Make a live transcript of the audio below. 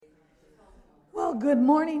Well, good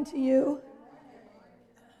morning to you.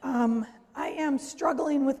 I am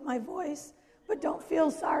struggling with my voice, but don't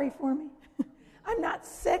feel sorry for me. I'm not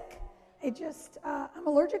sick. I'm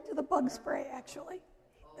allergic to the bug spray, actually,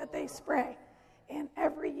 that they spray. And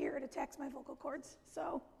every year it attacks my vocal cords.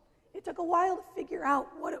 So it took a while to figure out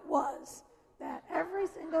what it was that every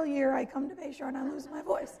single year I come to Bayshore and I lose my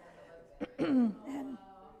voice. And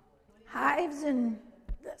hives and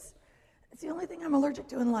this. It's the only thing I'm allergic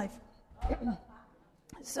to in life.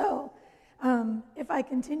 So, if I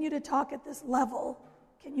continue to talk at this level,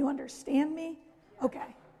 can you understand me?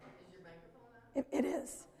 Okay. It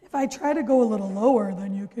is. If I try to go a little lower,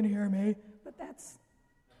 then you can hear me. But that's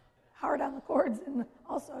hard on the cords and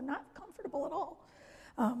also not comfortable at all.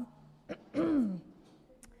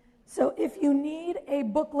 So if you need a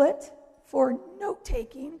booklet for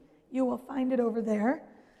note-taking, you will find it over there.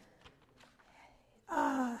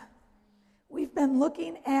 We've been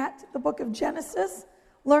looking at the book of Genesis,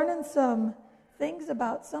 learning some things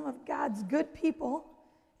about some of God's good people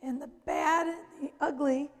and the bad, the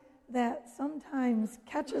ugly that sometimes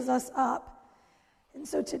catches us up. And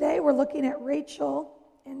so today we're looking at Rachel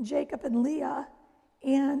and Jacob and Leah,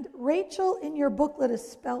 and Rachel in your booklet is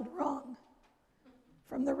spelled wrong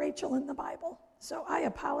from the Rachel in the Bible. So I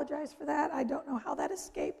apologize for that. I don't know how that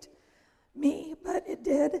escaped me, but it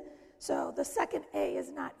did. So the second A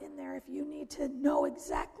is not in there if you need to know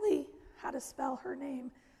exactly how to spell her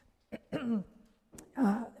name. In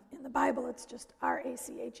the Bible, it's just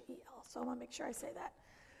Rachel. So I want to make sure I say that.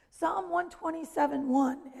 Psalm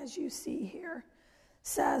 127:1, as you see here,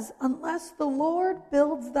 says, "Unless the Lord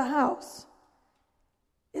builds the house,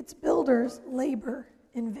 its builders labor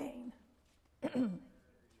in vain."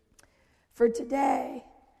 For today,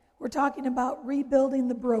 we're talking about rebuilding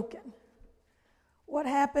the broken. What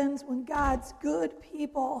happens when God's good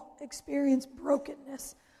people experience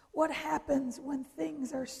brokenness? What happens when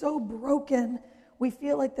things are so broken we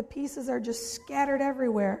feel like the pieces are just scattered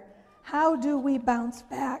everywhere? How do we bounce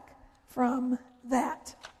back from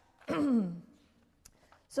that?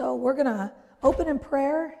 So we're going to open in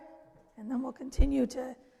prayer, and then we'll continue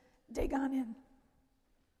to dig on in.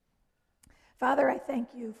 Father, I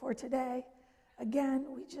thank you for today.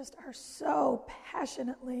 Again, we just are so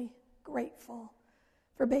passionately grateful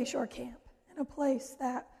for Bayshore Camp, and a place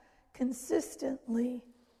that consistently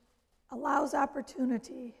allows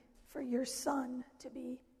opportunity for your Son to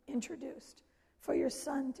be introduced, for your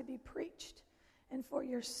Son to be preached, and for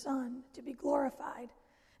your Son to be glorified.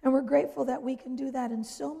 And we're grateful that we can do that in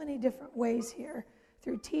so many different ways here,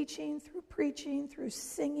 through teaching, through preaching, through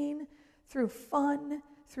singing, through fun,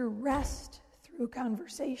 through rest, through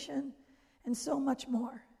conversation, and so much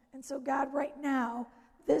more. And so God, right now,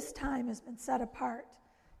 this time has been set apart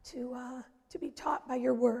to be taught by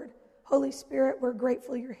your word. Holy Spirit, we're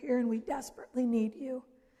grateful you're here and we desperately need you.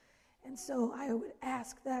 And so I would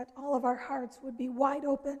ask that all of our hearts would be wide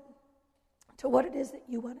open to what it is that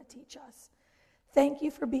you want to teach us. Thank you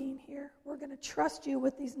for being here. We're going to trust you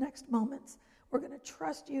with these next moments. We're going to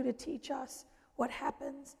trust you to teach us what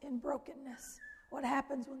happens in brokenness, what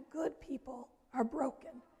happens when good people are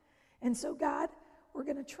broken. And so, God, we're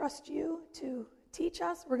going to trust you to teach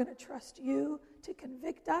us. We're going to trust you to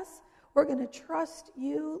convict us. We're going to trust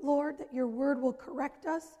you, Lord, that your word will correct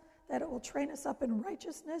us, that it will train us up in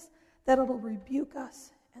righteousness, that it will rebuke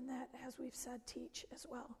us, and that, as we've said, teach as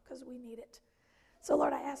well, because we need it. So,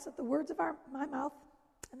 Lord, I ask that the words of my mouth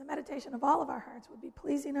and the meditation of all of our hearts would be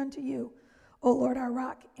pleasing unto you, O Lord, our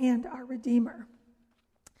rock and our Redeemer.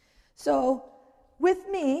 So, with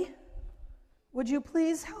me, would you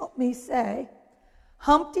please help me say,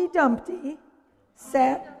 Humpty Dumpty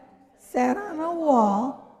sat on a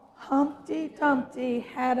wall. Humpty Dumpty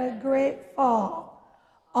had a great fall.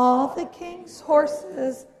 All the king's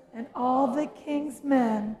horses and all the king's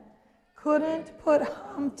men couldn't put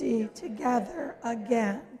Humpty together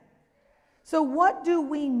again. So what do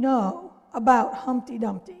we know about Humpty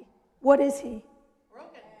Dumpty? What is he?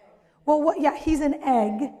 Broken. Well, he's an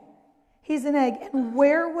egg. He's an egg. And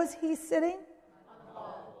where was he sitting?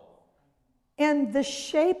 And the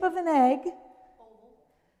shape of an egg.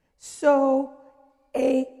 So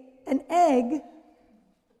an egg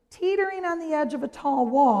teetering on the edge of a tall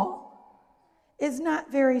wall is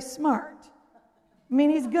not very smart. I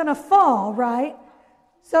mean, he's going to fall, right?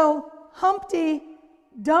 So Humpty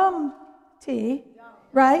Dumpty,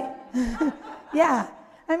 right? Yeah.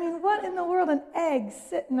 I mean, what in the world, an egg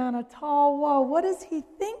sitting on a tall wall? What is he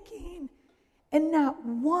thinking? And not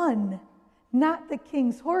one, not the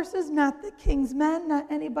king's horses, not the king's men, not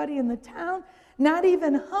anybody in the town, not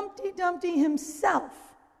even Humpty Dumpty himself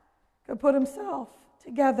could put himself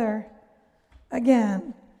together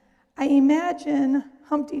again. I imagine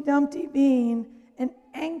Humpty Dumpty being an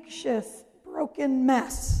anxious, broken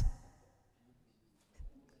mess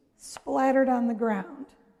splattered on the ground.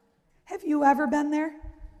 Have you ever been there?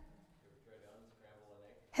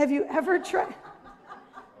 Have you ever tried?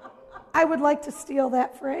 I would like to steal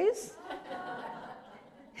that phrase.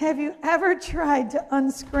 Have you ever tried to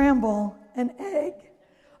unscramble an egg?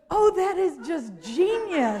 Oh, that is just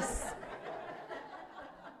genius.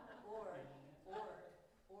 Or it was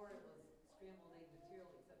scrambled egg material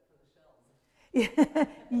except for the shells.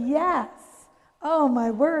 Yes. Oh, my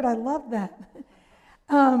word, I love that.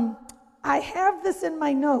 I have this in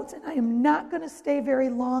my notes, and I am not going to stay very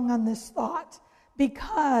long on this thought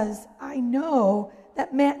because I know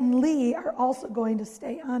that Matt and Lee are also going to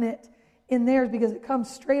stay on it in theirs because it comes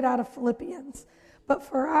straight out of Philippians. But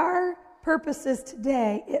for our purposes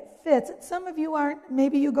today, it fits. And some of you aren't,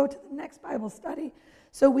 maybe you go to the next Bible study,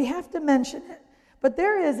 so we have to mention it. But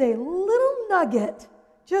there is a little nugget,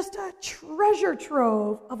 just a treasure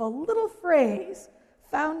trove of a little phrase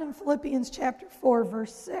found in Philippians chapter 4,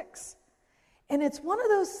 verse 6. And it's one of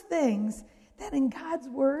those things that in God's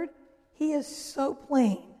word, he is so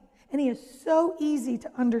plain and he is so easy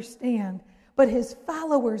to understand, but his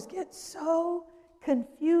followers get so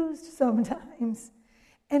confused sometimes.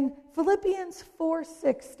 And Philippians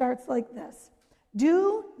 4:6 starts like this.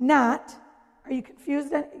 Do not, are you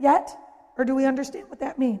confused yet? Or do we understand what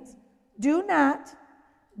that means? Do not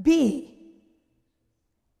be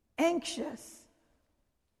anxious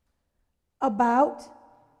about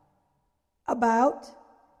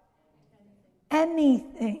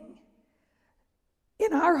anything.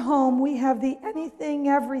 In our home, we have the anything,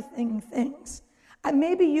 everything things.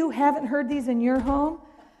 Maybe you haven't heard these in your home,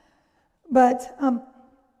 but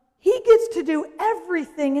he gets to do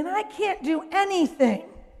everything and I can't do anything.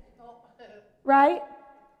 Right?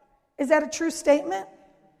 Is that a true statement?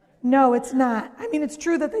 No, it's not. I mean, it's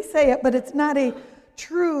true that they say it, but it's not a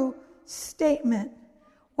true statement.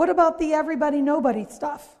 What about the everybody, nobody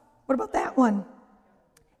stuff? What about that one?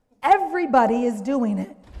 Everybody is doing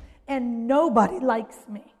it, and nobody likes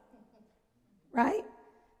me. Right?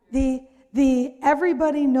 The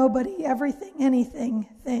everybody, nobody, everything, anything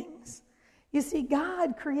things. You see,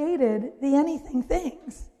 God created the anything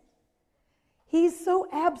things. He's so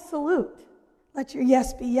absolute. Let your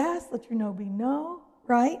yes be yes, let your no be no,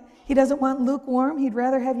 right? He doesn't want lukewarm. He'd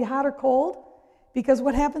rather have you hot or cold. Because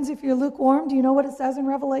what happens if you're lukewarm? Do you know what it says in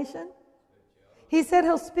Revelation? He said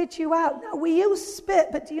he'll spit you out. Now, we use spit,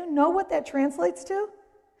 but do you know what that translates to?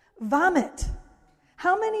 Vomit.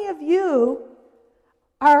 How many of you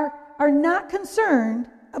are not concerned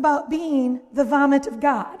about being the vomit of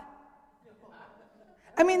God?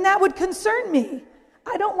 I mean, that would concern me.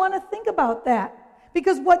 I don't want to think about that.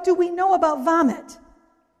 Because what do we know about vomit?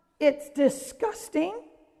 It's disgusting.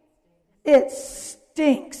 It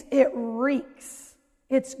stinks. It reeks.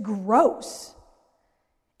 It's gross.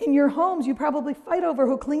 In your homes, you probably fight over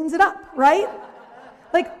who cleans it up, right?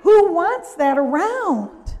 Like, who wants that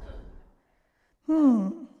around?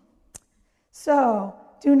 So,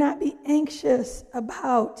 do not be anxious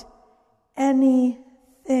about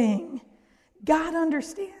anything. God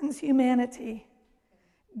understands humanity.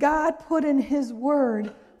 God put in his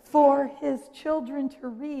word for his children to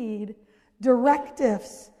read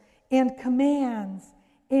directives and commands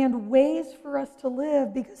and ways for us to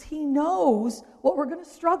live because he knows what we're going to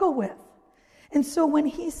struggle with. And so when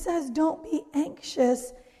he says don't be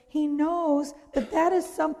anxious, he knows that that is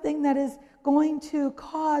something that is going to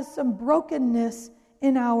cause some brokenness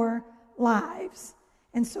in our lives.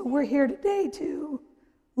 And so we're here today to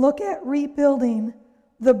look at rebuilding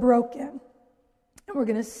the broken. And we're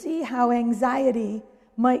going to see how anxiety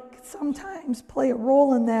might sometimes play a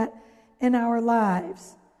role in that in our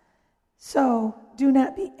lives. So, do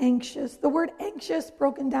not be anxious. The word anxious,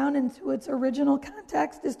 broken down into its original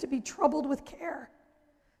context, is to be troubled with care.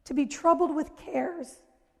 To be troubled with cares.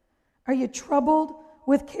 Are you troubled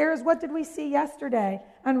with cares? What did we see yesterday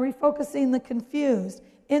on refocusing the confused?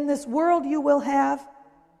 In this world you will have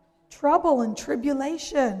trouble and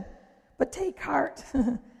tribulation. But take heart.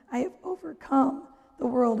 I have overcome the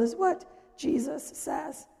world, is what Jesus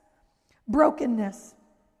says. Brokenness.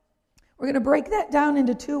 We're going to break that down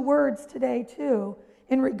into two words today, too,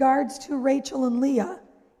 in regards to Rachel and Leah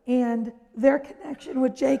and their connection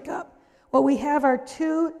with Jacob. What we have are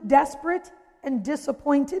two desperate and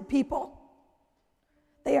disappointed people.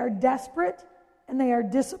 They are desperate and they are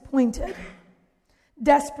disappointed.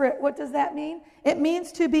 Desperate, what does that mean? It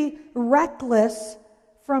means to be reckless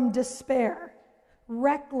from despair,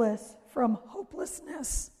 reckless from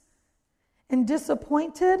hopelessness. And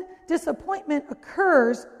disappointment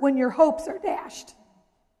occurs when your hopes are dashed.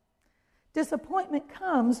 Disappointment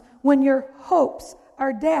comes when your hopes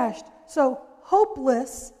are dashed. So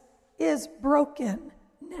hopeless is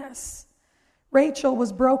brokenness. Rachel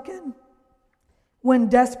was broken when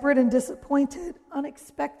desperate and disappointed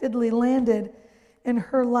unexpectedly landed in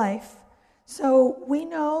her life. So we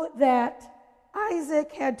know that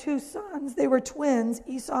Isaac had 2 sons. They were twins,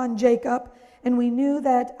 Esau and Jacob. And we knew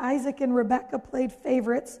that Isaac and Rebekah played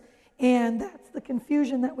favorites. And that's the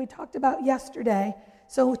confusion that we talked about yesterday.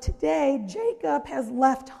 So today, Jacob has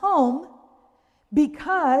left home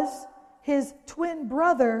because his twin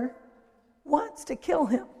brother wants to kill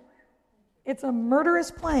him. It's a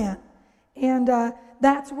murderous plan. And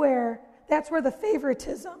that's where the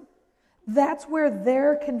favoritism, that's where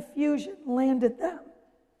their confusion landed them.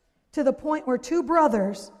 To the point where 2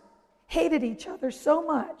 brothers hated each other so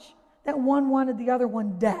much that one wanted the other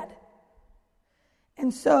one dead.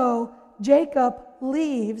 And so Jacob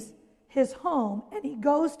leaves his home and he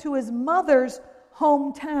goes to his mother's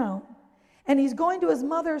hometown. And he's going to his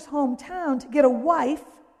mother's hometown to get a wife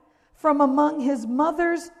from among his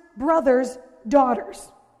mother's brother's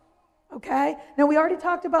daughters. Okay? Now we already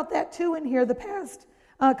talked about that too in here the past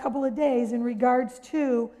couple of days in regards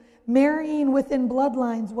to marrying within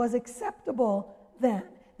bloodlines was acceptable then.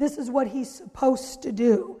 This is what he's supposed to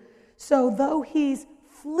do. So though he's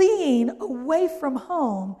fleeing away from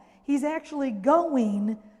home, he's actually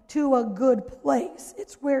going to a good place.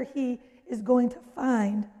 It's where he is going to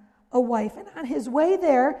find a wife. And on his way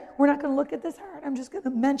there, we're not going to look at this hard. I'm just going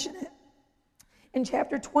to mention it. In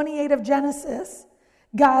chapter 28 of Genesis,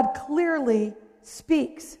 God clearly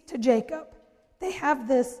speaks to Jacob. They have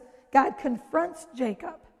this, God confronts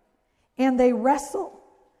Jacob, and they wrestle.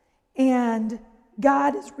 And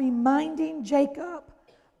God is reminding Jacob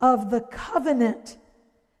of the covenant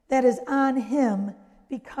that is on him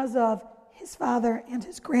because of his father and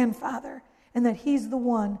his grandfather, and that he's the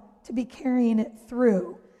one to be carrying it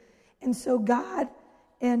through. And so God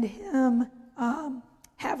and him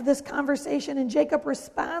have this conversation, and Jacob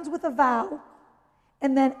responds with a vow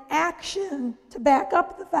and then action to back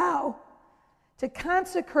up the vow, to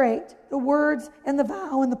consecrate the words and the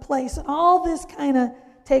vow and the place, and all this kind of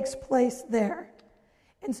takes place there.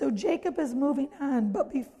 And so Jacob is moving on,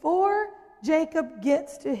 but before Jacob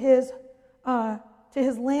gets to his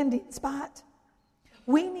landing spot,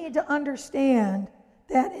 we need to understand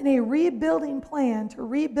that in a rebuilding plan to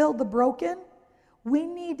rebuild the broken, we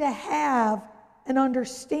need to have an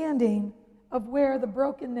understanding of where the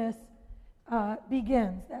brokenness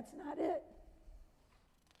begins. That's not it.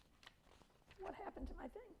 What happened to my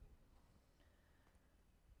thing?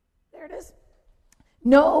 There it is.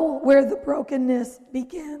 Know where the brokenness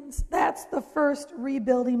begins. That's the first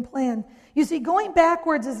rebuilding plan. You see, going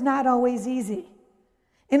backwards is not always easy.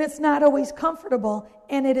 And it's not always comfortable.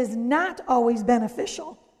 And it is not always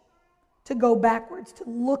beneficial to go backwards, to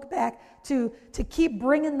look back, to keep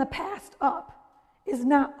bringing the past up is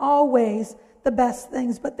not always the best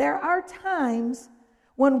things. But there are times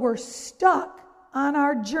when we're stuck on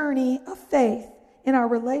our journey of faith in our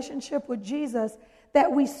relationship with Jesus that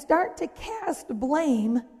we start to cast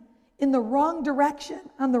blame in the wrong direction,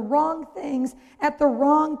 on the wrong things, at the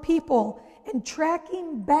wrong people, and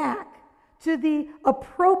tracking back to the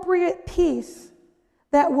appropriate piece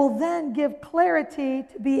that will then give clarity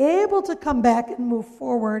to be able to come back and move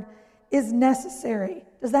forward is necessary.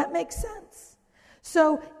 Does that make sense?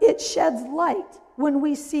 So it sheds light when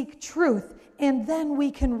we seek truth, and then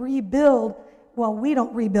we can rebuild. Well, we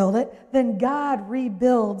don't rebuild it, then God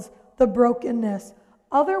rebuilds the brokenness.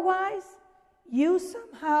 Otherwise, we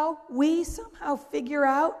somehow figure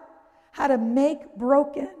out how to make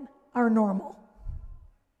broken our normal.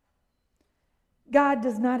 God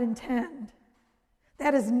does not intend.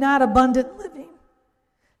 That is not abundant living.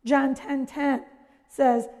 John 10:10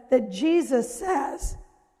 says that Jesus says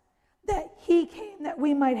that he came that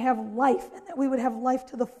we might have life and that we would have life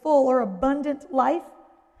to the full, or abundant life.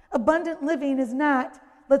 Abundant living is not,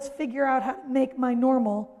 let's figure out how to make my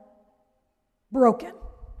normal broken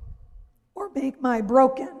or make my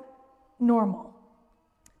broken normal.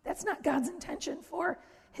 That's not God's intention for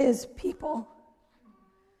his people.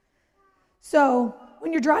 So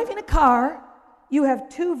when you're driving a car, you have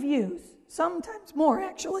 2 views, sometimes more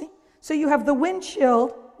actually. So you have the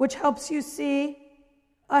windshield, which helps you see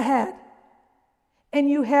ahead. And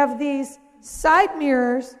you have these side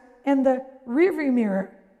mirrors and the rearview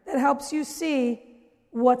mirror that helps you see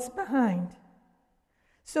what's behind.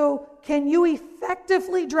 So can you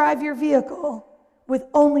effectively drive your vehicle with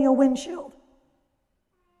only a windshield?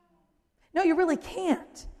 No, you really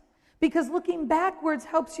can't. Because looking backwards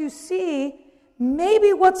helps you see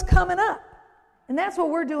maybe what's coming up. And that's what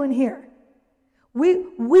we're doing here.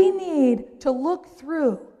 We need to look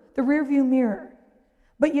through the rearview mirror.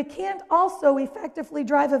 But you can't also effectively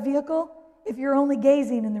drive a vehicle if you're only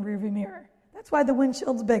gazing in the rearview mirror. That's why the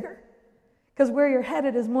windshield's bigger. Because where you're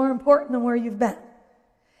headed is more important than where you've been.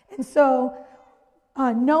 And so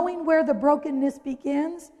knowing where the brokenness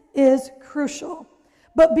begins is crucial.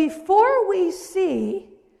 But before we see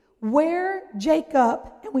where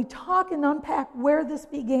Jacob, and we talk and unpack where this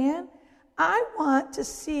began, I want to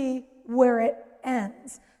see where it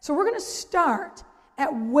ends. So we're going to start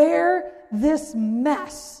at where this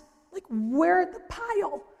mess, like where the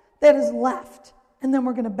pile that is left, and then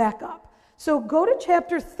we're going to back up. So go to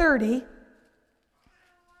chapter 30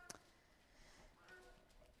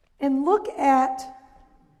 and look at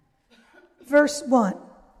verse 1.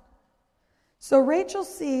 So Rachel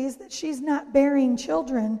sees that she's not bearing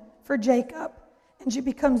children for Jacob, and she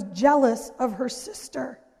becomes jealous of her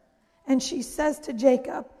sister. And she says to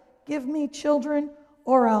Jacob, "Give me children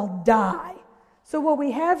or I'll die." So what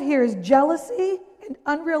we have here is jealousy and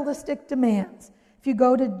unrealistic demands. If you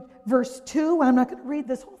go to verse 2, I'm not going to read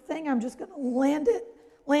this whole thing. I'm just going to land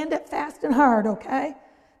it fast and hard, okay?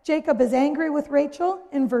 Jacob is angry with Rachel.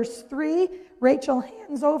 In verse 3, Rachel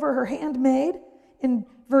hands over her handmaid. In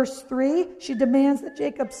verse 3, she demands that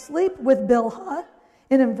Jacob sleep with Bilhah.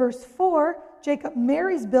 And in verse 4, Jacob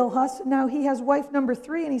marries Bilhah, so now he has wife number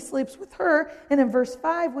 3 and he sleeps with her. And in verse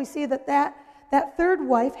 5, we see that third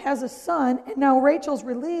wife has a son, and now Rachel's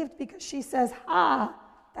relieved because she says, "Ha,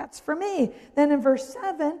 that's for me." Then in verse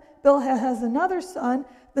 7, Bilhah has another son.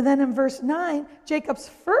 But then in verse 9, Jacob's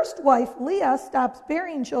first wife, Leah, stops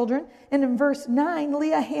bearing children. And in verse 9,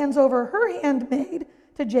 Leah hands over her handmaid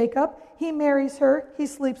to Jacob. He marries her. He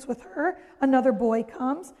sleeps with her. Another boy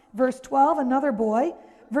comes. Verse 12, another boy.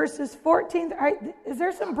 Verses 14, is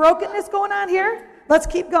there some brokenness going on here? Let's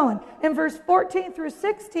keep going. In verse 14 through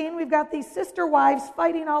 16, we've got these sister wives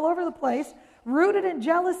fighting all over the place, rooted in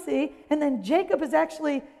jealousy. And then Jacob is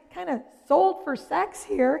actually kind of sold for sex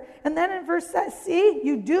here. And then in verse, see,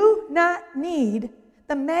 you do not need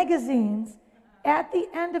the magazines at the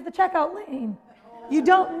end of the checkout lane. You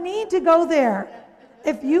don't need to go there.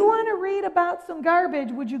 If you want to read about some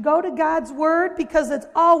garbage, would you go to God's Word? Because it's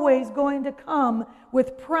always going to come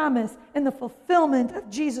with promise and the fulfillment of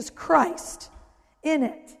Jesus Christ in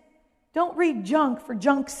it. Don't read junk for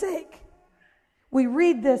junk's sake. We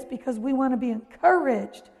read this because we want to be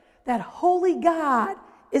encouraged that holy God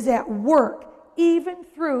is at work even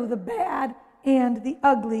through the bad and the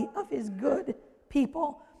ugly of his good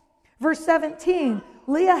people. Verse 17,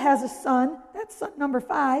 Leah has a son. That's son number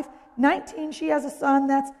 5. 19, she has a son.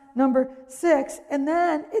 That's number 6. And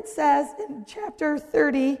then it says in chapter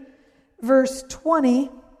 30, verse 20,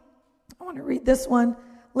 I want to read this one.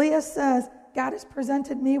 Leah says, "God has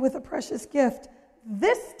presented me with a precious gift.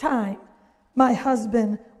 This time my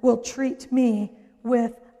husband will treat me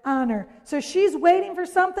with honor." So she's waiting for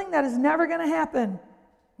something that is never going to happen.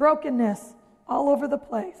 Brokenness all over the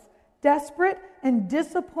place. Desperate and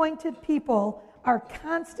disappointed people are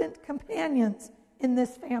constant companions in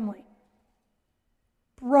this family.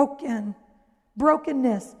 Brokenness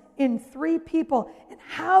in 3 people. And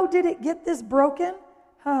how did it get this broken?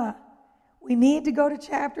 We need to go to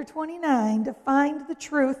chapter 29 to find the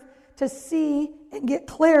truth, to see and get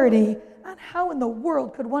clarity on how in the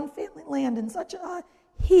world could one family land in such a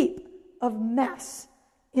heap of mess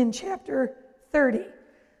in chapter 30.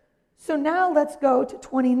 So now let's go to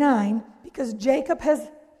 29, because Jacob has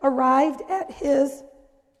arrived at his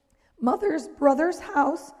mother's brother's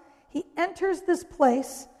house. He enters this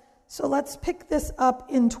place. So let's pick this up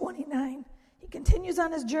in 29. He continues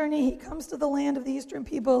on his journey. He comes to the land of the eastern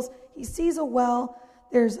peoples. He sees a well.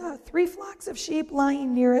 There's 3 flocks of sheep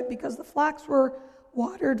lying near it because the flocks were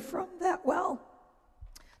watered from that well.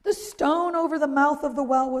 The stone over the mouth of the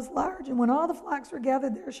well was large, and when all the flocks were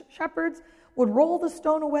gathered there, shepherds would roll the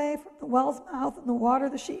stone away from the well's mouth and water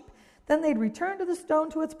the sheep. Then they'd return to the stone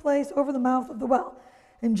to its place over the mouth of the well.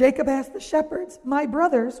 And Jacob asked the shepherds, "My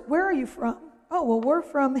brothers, where are you from?" "Oh, well, we're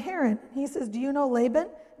from Haran." He says, "Do you know Laban,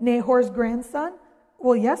 Nahor's grandson?"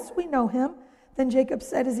 "Well, yes, we know him." Then Jacob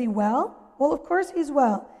said, "Is he well?" "Well, of course he's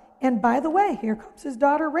well. And by the way, here comes his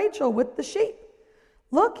daughter Rachel with the sheep."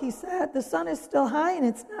 "Look," he said, "the sun is still high and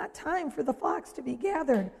it's not time for the flocks to be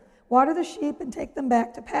gathered. Water the sheep and take them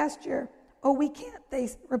back to pasture." "Oh, we can't," they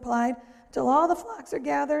replied, "until all the flocks are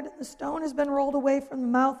gathered and the stone has been rolled away from the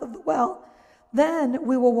mouth of the well. Then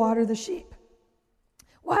we will water the sheep."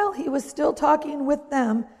 While he was still talking with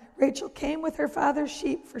them, Rachel came with her father's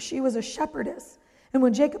sheep, for she was a shepherdess. And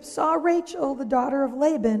when Jacob saw Rachel, the daughter of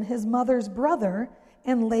Laban, his mother's brother,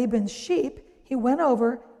 and Laban's sheep, he went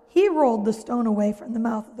over, he rolled the stone away from the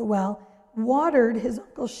mouth of the well, watered his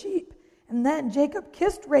uncle's sheep. And then Jacob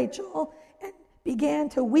kissed Rachel and began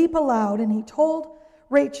to weep aloud, and he told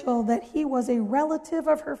Rachel that he was a relative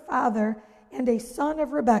of her father and a son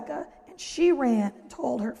of Rebekah. And she ran and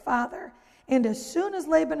told her father. And as soon as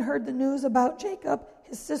Laban heard the news about Jacob,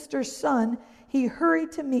 his sister's son, he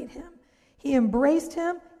hurried to meet him. He embraced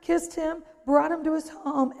him, kissed him, brought him to his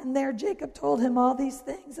home, and there Jacob told him all these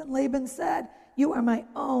things. And Laban said, "You are my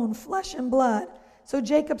own flesh and blood." So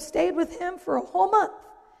Jacob stayed with him for a whole month.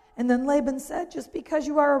 And then Laban said, "Just because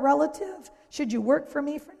you are a relative, should you work for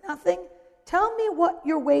me for nothing? Tell me what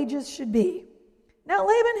your wages should be." Now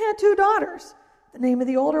Laban had 2 daughters. The name of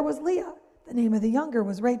the older was Leah. The name of the younger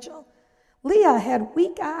was Rachel. Leah had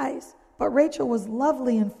weak eyes, but Rachel was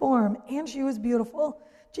lovely in form, and she was beautiful.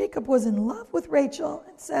 Jacob was in love with Rachel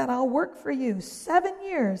and said, "I'll work for you 7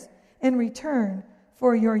 years in return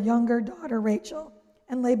for your younger daughter Rachel."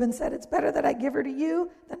 And Laban said, "It's better that I give her to you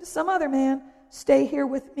than to some other man. Stay here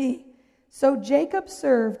with me." So Jacob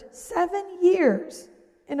served 7 years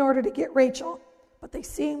in order to get Rachel, but they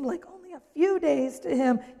seemed like only a few days to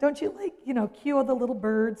him. Don't you like, cue all the little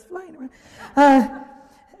birds flying around?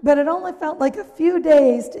 But it only felt like a few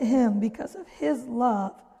days to him because of his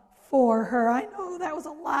love for her. I know that was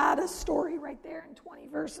a lot of story right there in 20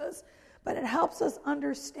 verses, but it helps us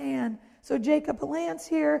understand. So Jacob lands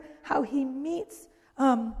here, how he meets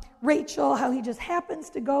Rachel, how he just happens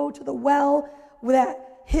to go to the well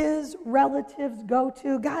that his relatives go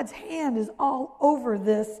to. God's hand is all over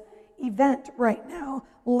this event right now,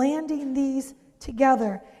 landing these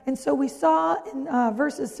together. And so we saw in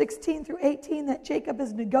verses 16 through 18 that Jacob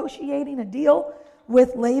is negotiating a deal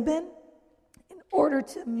with Laban in order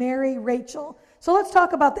to marry Rachel. So let's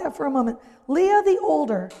talk about that for a moment. Leah the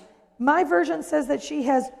older, my version says that she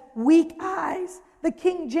has weak eyes. The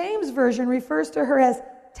King James Version refers to her as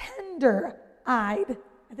tender-eyed.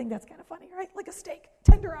 I think that's kind of funny, right? Like a steak,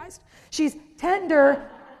 tenderized. She's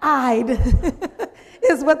tender-eyed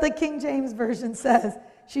is what the King James Version says.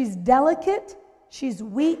 She's delicate, she's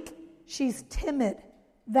weak, she's timid.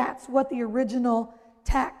 That's what the original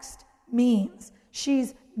text means.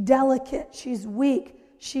 She's delicate, she's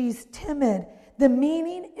weak, she's timid. The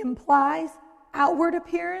meaning implies outward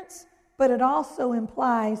appearance, but it also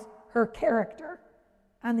implies her character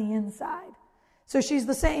on the inside. So she's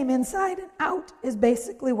the same inside and out is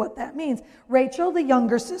basically what that means. Rachel, the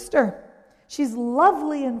younger sister. She's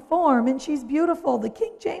lovely in form and she's beautiful. The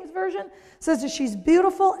King James Version says that she's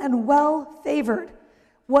beautiful and well-favored.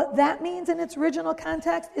 What that means in its original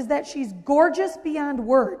context is that she's gorgeous beyond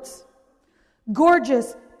words.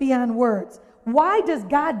 Gorgeous beyond words. Why does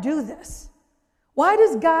God do this? Why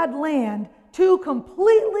does God land 2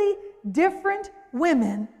 completely different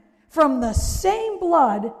women from the same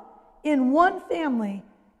blood in one family,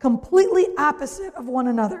 completely opposite of one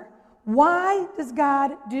another? Why does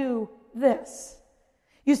God do this?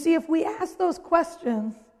 You see, if we ask those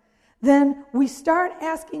questions, then we start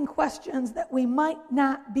asking questions that we might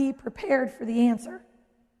not be prepared for the answer.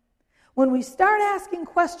 When we start asking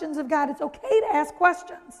questions of God, it's okay to ask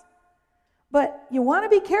questions, but you want to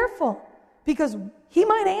be careful because He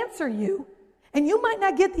might answer you, and you might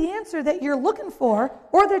not get the answer that you're looking for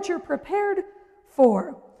or that you're prepared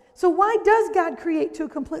for. So why does God create 2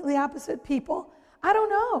 completely opposite people? I don't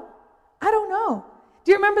know.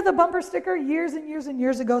 Do you remember the bumper sticker years and years and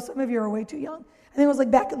years ago? Some of you are way too young. I think it was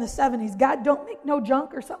like back in the 70s. God don't make no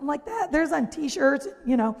junk or something like that. There's on t-shirts,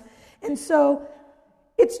 And so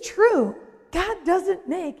it's true. God doesn't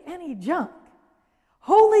make any junk.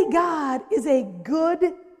 Holy God is a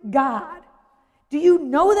good God. Do you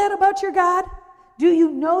know that about your God? Do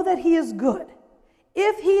you know that He is good?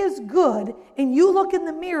 If He is good and you look in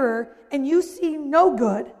the mirror and you see no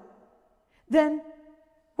good, then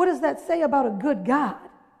what does that say about a good God?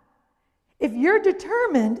 If you're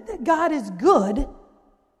determined that God is good,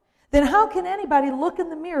 then how can anybody look in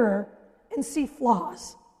the mirror and see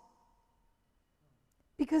flaws?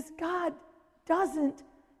 Because God doesn't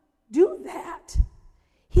do that.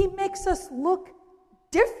 He makes us look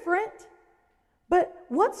different. But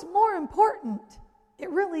what's more important? It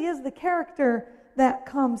really is the character that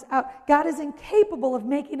comes out. God is incapable of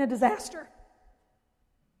making a disaster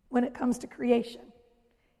when it comes to creation.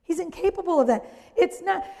 He's incapable of that. It's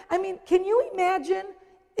not, can you imagine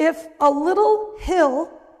if a little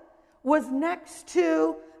hill was next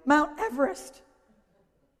to Mount Everest?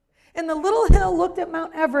 And the little hill looked at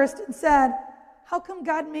Mount Everest and said, "How come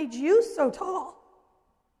God made you so tall?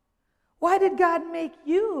 Why did God make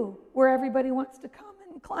you where everybody wants to come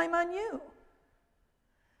and climb on you?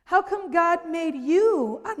 How come God made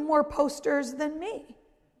you on more posters than me?"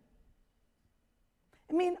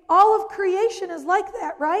 All of creation is like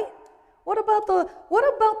that, right? What about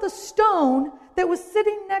the stone that was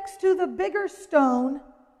sitting next to the bigger stone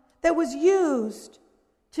that was used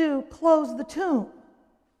to close the tomb?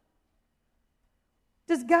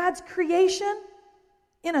 Does God's creation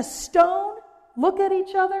in a stone look at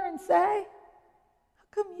each other and say,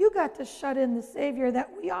 how come you got to shut in the Savior that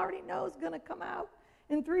we already know is going to come out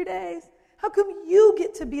in 3 days? How come you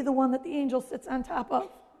get to be the one that the angel sits on top of?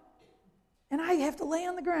 And I have to lay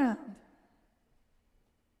on the ground.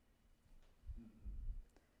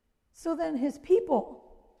 So then his people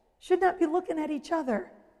should not be looking at each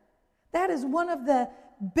other. That is one of the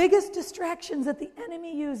biggest distractions that the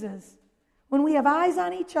enemy uses. When we have eyes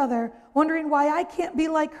on each other, wondering why I can't be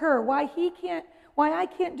like her, why I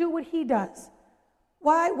can't do what he does.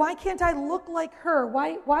 Why can't I look like her?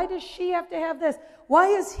 Why does she have to have this? Why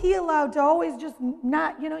is he allowed to always just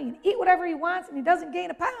not, he can eat whatever he wants and he doesn't gain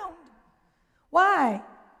a pound? Why?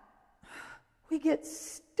 We get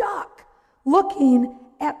stuck looking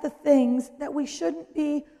at the things that we shouldn't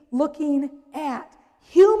be looking at.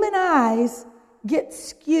 Human eyes get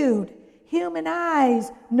skewed. Human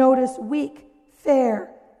eyes notice weak,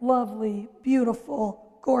 fair, lovely,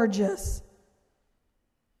 beautiful, gorgeous.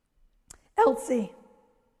 Elsie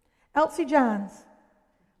Johns,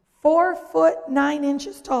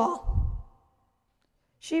 4'9" tall.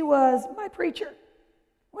 She was my preacher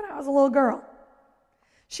when I was a little girl.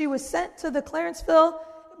 She was sent to the Clarenceville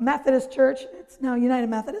Methodist Church. It's now United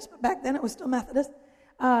Methodist, but back then it was still Methodist.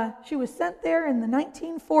 She was sent there in the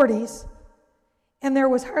 1940s, and there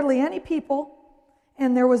was hardly any people,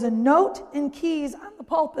 and there was a note in keys on the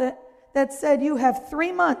pulpit that said, you have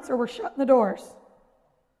 3 months or we're shutting the doors.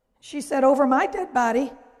 She said, over my dead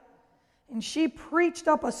body, and she preached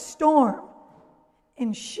up a storm,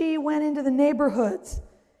 and she went into the neighborhoods,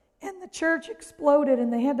 and the church exploded,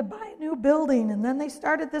 and they had to buy a new building, and then they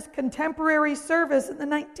started this contemporary service in the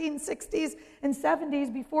 1960s and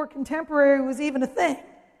 70s before contemporary was even a thing.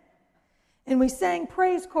 And we sang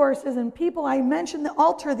praise choruses, and people, I mentioned the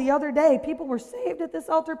altar the other day, people were saved at this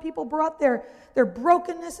altar. People brought their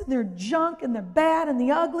brokenness and their junk and their bad and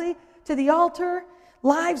the ugly to the altar.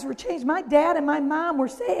 Lives were changed. My dad and my mom were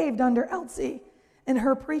saved under Elsie and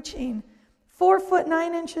her preaching.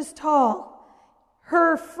 4'9" tall.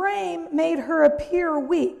 Her frame made her appear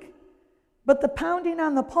weak, but the pounding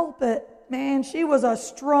on the pulpit, man, she was a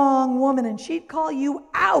strong woman, and she'd call you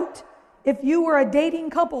out if you were a dating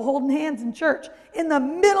couple holding hands in church. In the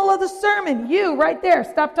middle of the sermon, you right there,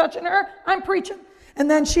 stop touching her, I'm preaching. And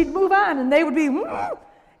then she'd move on, and they would be,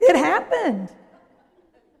 it happened.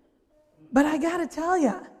 But I got to tell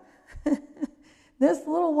you, this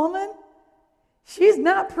little woman, she's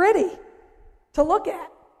not pretty to look at.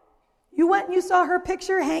 You went and you saw her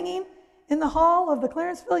picture hanging in the hall of the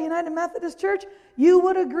Clarenceville United Methodist Church, you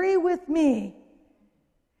would agree with me.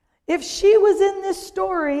 If she was in this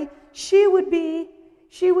story, she would be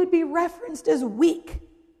referenced as weak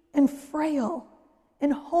and frail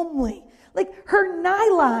and homely. Like her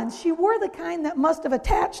nylons, she wore the kind that must have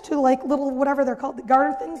attached to like little whatever they're called, the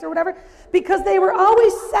garter things or whatever, because they were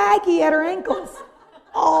always saggy at her ankles.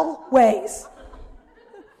 Always.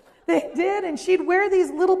 They did, and she'd wear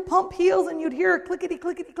these little pump heels, and you'd hear her clickety,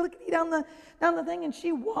 clickety, clickety down the thing, and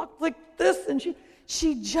she walked like this, and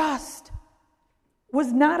she just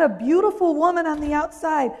was not a beautiful woman on the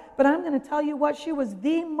outside, but I'm going to tell you what, she was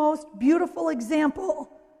the most beautiful example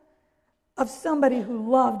of somebody who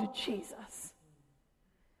loved Jesus.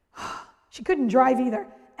 She couldn't drive either.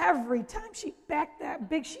 Every time she backed that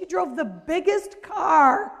big, she drove the biggest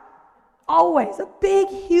car, always, a big,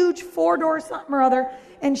 huge 4-door something or other,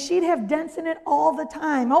 and she'd have dents in it all the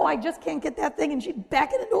time. Oh, I just can't get that thing, and she'd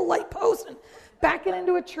back it into a light post and back it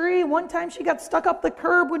into a tree. One time she got stuck up the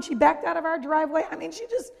curb when she backed out of our driveway. I mean,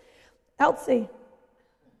 Elsie,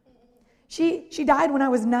 she died when I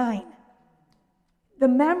was 9. The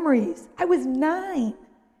memories, I was 9,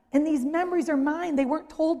 and these memories are mine. They weren't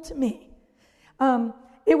told to me. I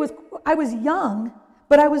was young,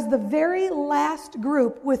 but I was the very last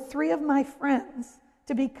group with 3 of my friends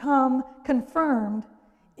to become confirmed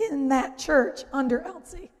in that church under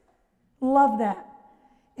Elsie. Love that.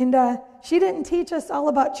 And she didn't teach us all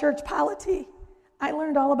about church polity. I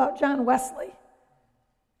learned all about John Wesley.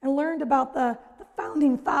 I learned about the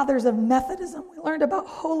founding fathers of Methodism. We learned about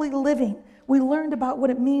holy living. We learned about what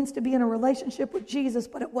it means to be in a relationship with Jesus,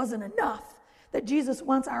 but it wasn't enough. That Jesus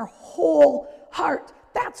wants our whole heart.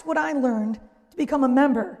 That's what I learned to become a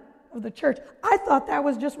member of the church. I thought that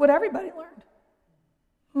was just what everybody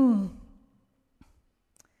learned.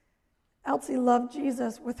 Elsie loved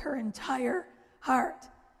Jesus with her entire heart.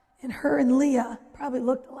 And her and Leah probably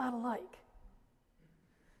looked a lot alike.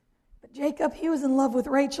 But But Jacob, he was in love with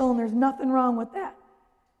Rachel, and there's nothing wrong with that.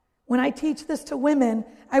 When I teach this to women,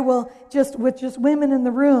 I will with just women in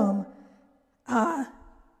the room,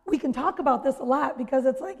 we can talk about this a lot because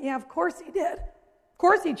it's like, yeah, of course he did. Of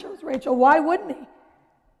course he chose Rachel. Why wouldn't he?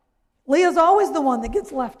 Leah's always the one that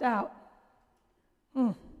gets left out.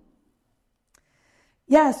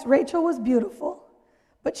 Yes, Rachel was beautiful,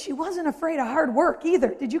 but she wasn't afraid of hard work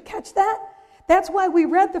either. Did you catch that? That's why we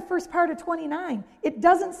read the first part of 29. It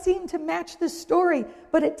doesn't seem to match this story,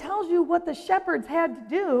 but it tells you what the shepherds had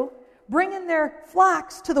to do, bringing their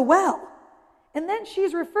flocks to the well. And then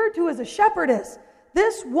she's referred to as a shepherdess.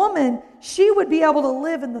 This woman, she would be able to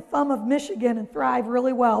live in the thumb of Michigan and thrive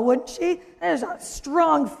really well, wouldn't she? There's a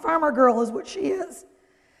strong farmer girl is what she is.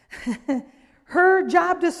 Her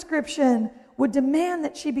job description would demand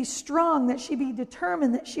that she be strong, that she be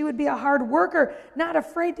determined, that she would be a hard worker, not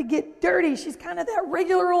afraid to get dirty. She's kind of that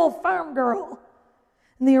regular old farm girl.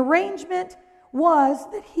 And the arrangement was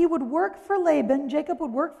that he would work for Laban, Jacob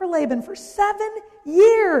would work for Laban for 7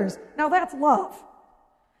 years. Now that's love.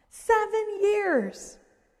 7 years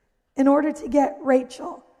in order to get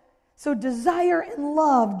Rachel. So desire and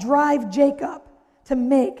love drive Jacob to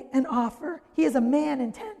make an offer. He is a man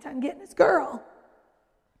intent on getting his girl.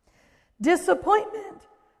 Disappointment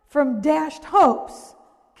from dashed hopes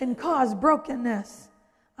can cause brokenness.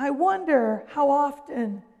 I wonder how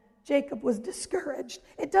often Jacob was discouraged.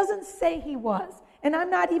 It doesn't say he was, and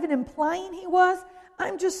I'm not even implying he was.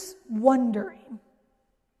 I'm just wondering,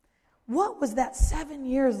 what was that 7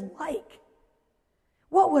 years like?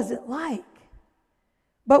 What was it like?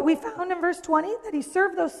 But we found in verse 20 that he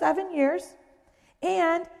served those 7 years,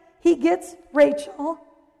 and he gets Rachel.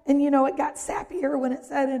 And it got sappier when it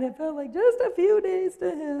said it. It felt like just a few days to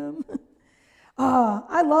him.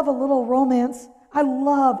 I love a little romance. I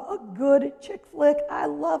love a good chick flick. I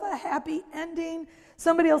love a happy ending.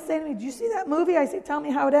 Somebody will say to me, "Did you see that movie?" I say, "Tell me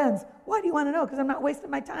how it ends." Why do you want to know? Because I'm not wasting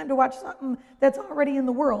my time to watch something that's already in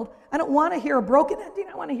the world. I don't want to hear a broken ending.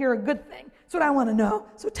 I want to hear a good thing. That's what I want to know.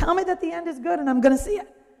 So tell me that the end is good and I'm going to see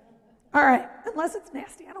it. All right. Unless it's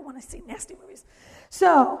nasty. I don't want to see nasty movies.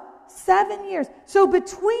 So 7 years. So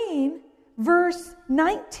between verse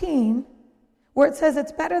 19, where it says,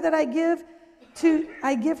 "It's better that I give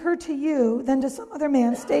her to you than to some other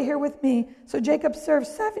man. Stay here with me." So Jacob served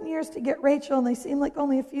 7 years to get Rachel, and they seem like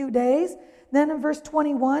only a few days. Then in verse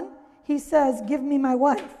 21, he says, "Give me my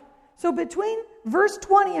wife." So between verse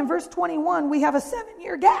 20 and verse 21, we have a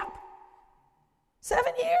 7-year gap.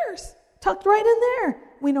 7 years tucked right in there.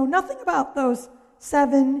 We know nothing about those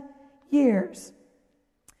 7 years.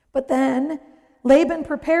 But then Laban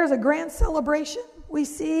prepares a grand celebration. We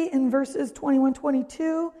see in verses 21,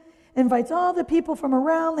 22, invites all the people from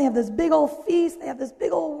around. They have this big old feast. They have this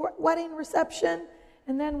big old wedding reception.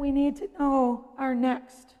 And then we need to know our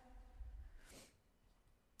next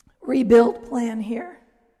rebuild plan here.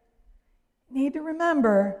 Need to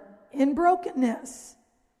remember, in brokenness,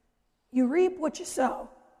 you reap what you sow.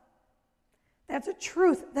 That's a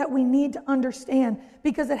truth that we need to understand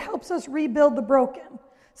because it helps us rebuild the broken.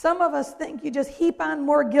 Some of us think you just heap on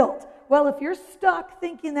more guilt. Well, if you're stuck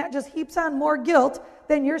thinking that just heaps on more guilt,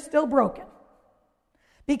 then you're still broken.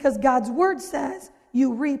 Because God's word says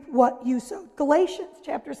you reap what you sow. Galatians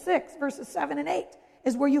chapter 6, verses 7 and 8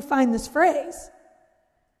 is where you find this phrase.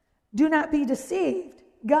 "Do not be deceived.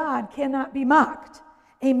 God cannot be mocked.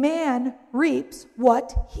 A man reaps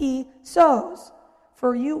what he sows."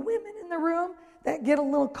 For you women in the room that get a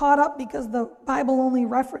little caught up because the Bible only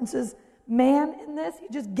references man in this, you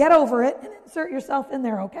just get over it and insert yourself in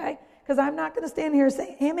there, okay? Because I'm not going to stand here and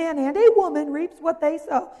say, "A man and a woman reaps what they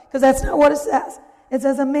sow," because that's not what it says. It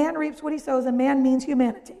says a man reaps what he sows. A man means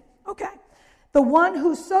humanity. Okay. The one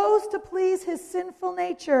who sows to please his sinful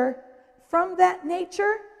nature, from that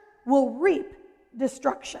nature will reap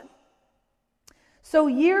destruction. So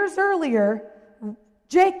years earlier,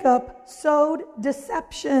 Jacob sowed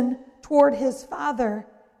deception toward his father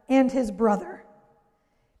and his brother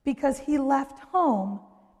because he left home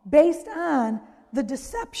based on the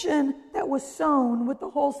deception that was sown with the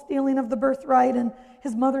whole stealing of the birthright and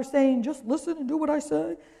his mother saying, "Just listen and do what I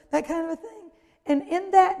say," that kind of a thing. And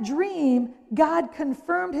in that dream, God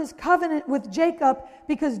confirmed his covenant with Jacob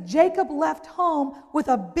because Jacob left home with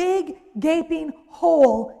a big gaping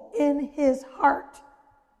hole in his heart.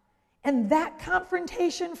 And that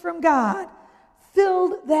confrontation from God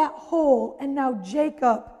filled that hole, and now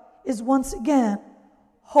Jacob is once again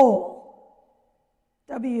whole.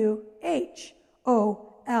 W-H-O-L-E.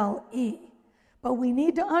 But we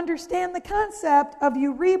need to understand the concept of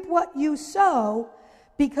you reap what you sow,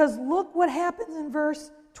 because look what happens in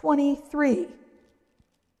verse 23.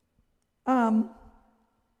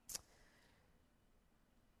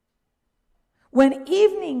 When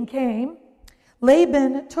evening came,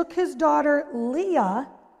 Laban took his daughter Leah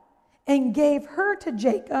and gave her to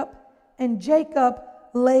Jacob, and Jacob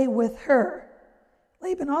lay with her.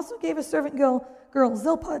 Laban also gave a servant girl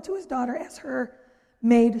Zilpah to his daughter as her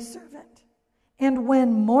maid servant. And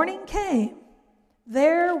when morning came,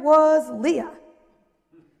 there was Leah.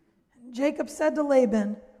 And Jacob said to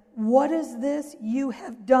Laban, "What is this you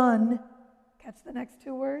have done?" Catch the next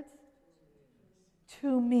two words.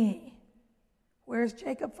 To me. Where's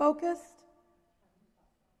Jacob focused?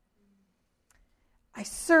 I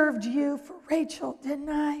served you for Rachel, didn't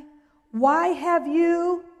I? Why have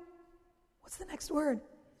you, what's the next word?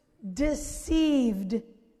 Deceived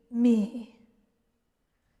me.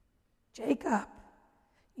 Jacob,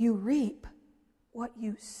 you reap what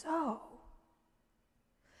you sow.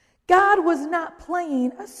 God was not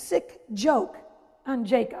playing a sick joke on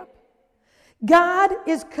Jacob. God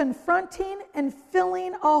is confronting and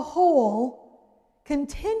filling a hole,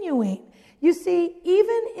 continuing. You see,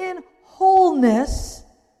 even in wholeness,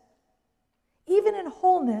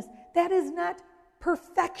 that is not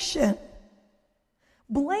perfection.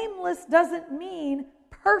 Blameless doesn't mean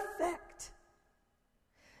perfect.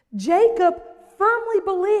 Jacob firmly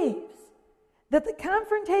believes that the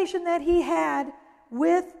confrontation that he had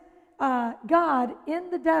with God in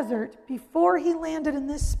the desert before he landed in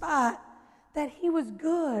this spot, that he was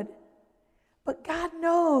good. But God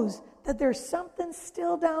knows that there's something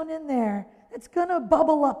still down in there that's going to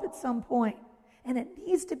bubble up at some point, and it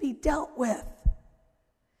needs to be dealt with.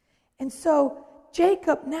 And so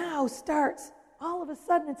Jacob now starts, all of a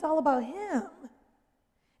sudden it's all about him.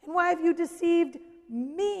 And why have you deceived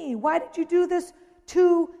me? Why did you do this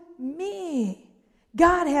to me?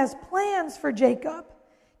 God has plans for Jacob.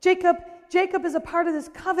 Jacob is a part of this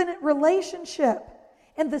covenant relationship,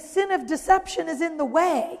 and the sin of deception is in the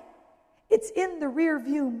way. It's in the rear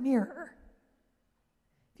view mirror.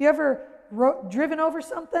 Have you ever driven over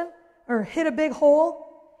something or hit a big hole,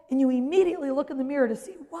 and you immediately look in the mirror to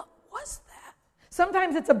see, what was that?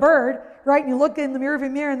 Sometimes it's a bird, right? And you look in the rear view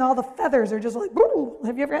mirror and all the feathers are just like, boo.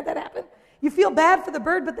 Have you ever had that happen? You feel bad for the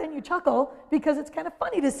bird, but then you chuckle because it's kind of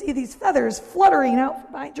funny to see these feathers fluttering out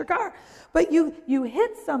from behind your car. But you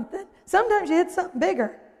hit something. Sometimes you hit something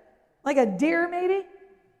bigger, like a deer maybe.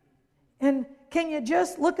 And can you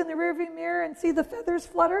just look in the rearview mirror and see the feathers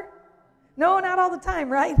flutter? No, not all the time,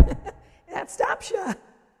 right? That stops you.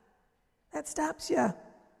 That stops you.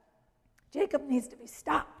 Jacob needs to be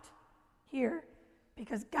stopped here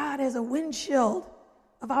because God has a windshield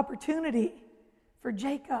of opportunity for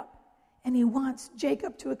Jacob. And he wants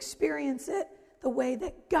Jacob to experience it the way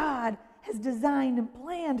that God has designed and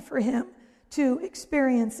planned for him to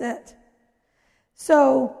experience it.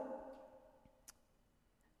 So,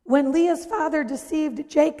 when Leah's father deceived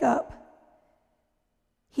Jacob,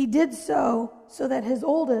 he did so that his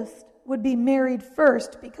oldest would be married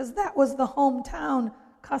first because that was the hometown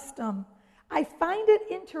custom. I find it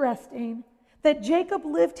interesting that Jacob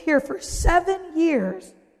lived here for 7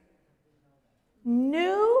 years,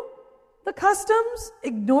 knew the customs,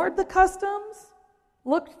 ignored the customs,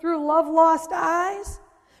 looked through love-lost eyes.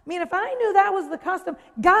 I mean, if I knew that was the custom,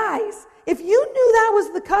 guys, if you knew that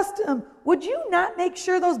was the custom, would you not make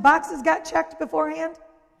sure those boxes got checked beforehand?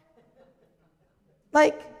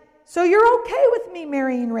 So you're okay with me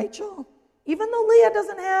marrying Rachel, even though Leah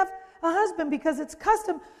doesn't have a husband because it's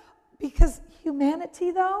custom. Because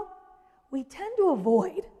humanity, though, we tend to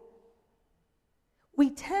avoid.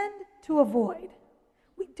 We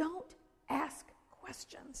don't ask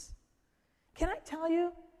questions. Can I tell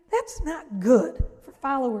you, that's not good for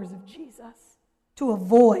followers of Jesus to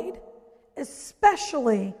avoid,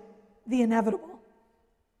 especially the inevitable.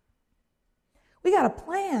 We got a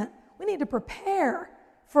plan. We need to prepare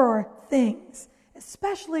for things,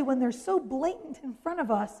 especially when they're so blatant in front of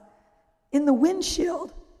us in the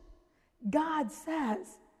windshield. God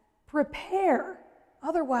says, prepare.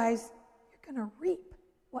 Otherwise, you're going to reap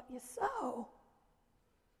what you sow.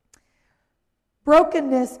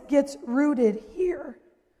 Brokenness gets rooted here.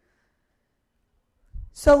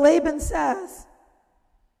 So Laban says,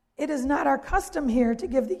 it is not our custom here to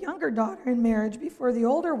give the younger daughter in marriage before the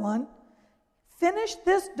older one. Finish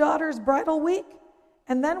this daughter's bridal week,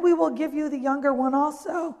 and then we will give you the younger one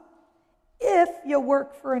also, if you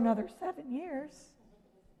work for another 7 years.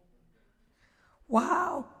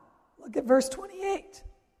 Wow. Look at verse 28.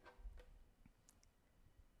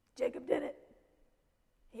 Jacob did it.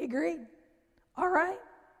 He agreed. All right.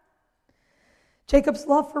 Jacob's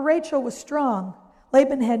love for Rachel was strong.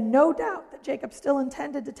 Laban had no doubt that Jacob still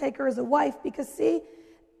intended to take her as a wife because, see,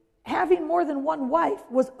 having more than one wife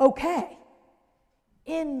was okay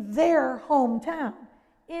in their hometown,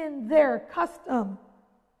 in their custom.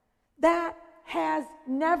 That has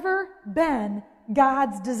never been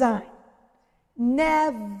God's design.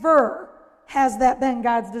 Never has that been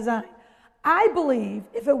God's design. I believe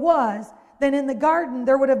if it was, then in the garden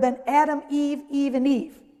there would have been Adam, Eve, Eve, and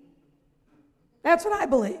Eve. That's what I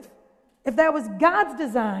believe. If that was God's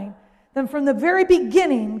design, then from the very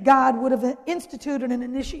beginning, God would have instituted and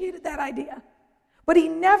initiated that idea. But he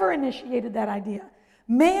never initiated that idea.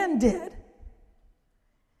 Man did.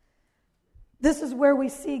 This is where we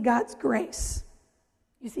see God's grace.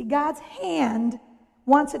 You see, God's hand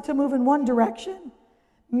wants it to move in one direction.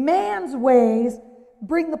 Man's ways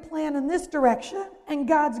bring the plan in this direction, and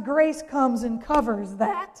God's grace comes and covers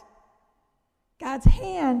that. God's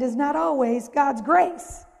hand is not always God's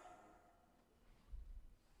grace.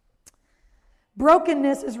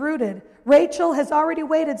 Brokenness is rooted. Rachel has already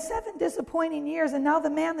waited 7 disappointing years, and now the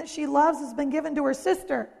man that she loves has been given to her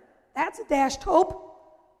sister. That's a dashed hope.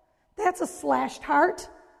 That's a slashed heart.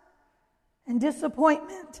 And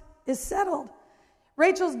disappointment is settled.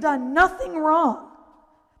 Rachel's done nothing wrong,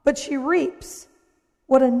 but she reaps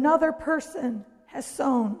what another person has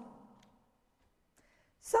sown.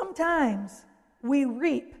 Sometimes we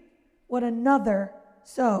reap what another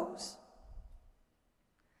sows.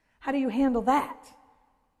 How do you handle that?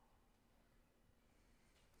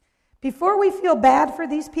 Before we feel bad for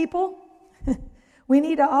these people, we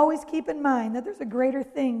need to always keep in mind that there's a greater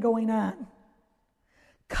thing going on.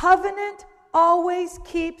 Covenant always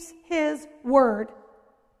keeps his word.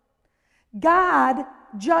 God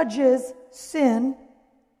judges sin.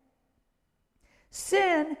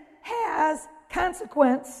 Sin has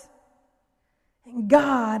consequence. And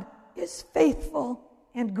God is faithful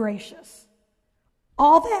and gracious.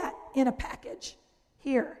 All that in a package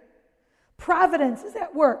here. Providence is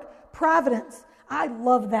at work. Providence. I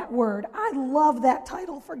love that word. I love that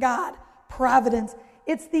title for God. Providence.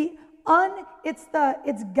 It's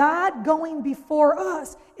God going before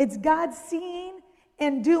us. It's God seeing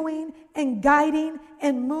and doing and guiding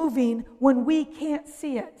and moving when we can't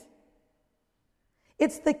see it.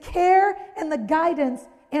 It's the care and the guidance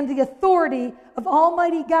and the authority of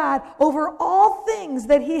Almighty God over all things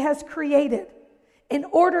that he has created in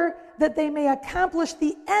order that they may accomplish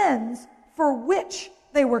the ends for which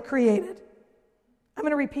they were created. I'm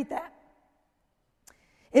going to repeat that.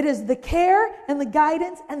 It is the care and the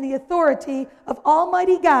guidance and the authority of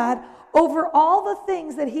Almighty God over all the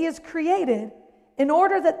things that he has created in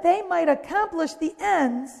order that they might accomplish the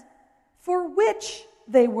ends for which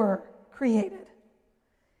they were created.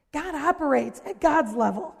 God operates at God's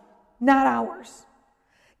level, not ours.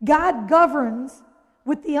 God governs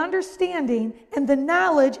with the understanding and the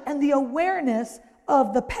knowledge and the awareness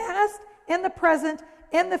of the past and the present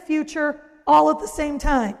and the future all at the same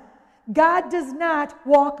time. God does not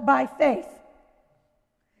walk by faith.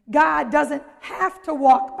 God doesn't have to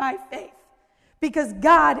walk by faith because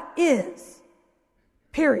God is,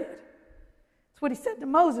 period. That's what he said to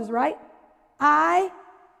Moses, right? I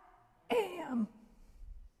am.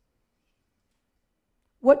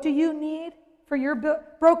 What do you need for your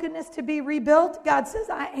brokenness to be rebuilt? God says,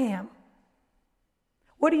 I am.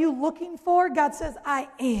 What are you looking for? God says, I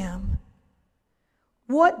am.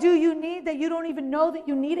 What do you need that you don't even know that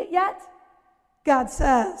you need it yet? God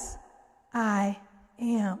says, I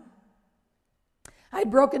am. I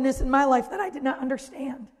had brokenness in my life that I did not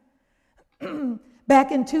understand.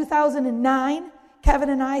 Back in 2009, Kevin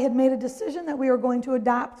and I had made a decision that we were going to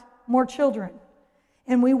adopt more children.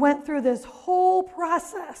 And we went through this whole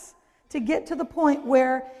process to get to the point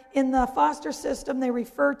where in the foster system they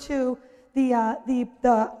refer to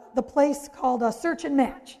the place called Search and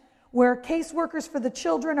Match, where caseworkers for the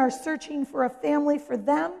children are searching for a family for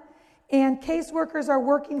them, and caseworkers are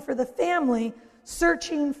working for the family,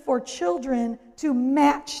 searching for children to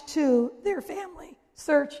match to their family.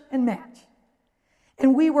 Search and match.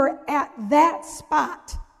 And we were at that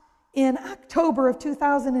spot in October of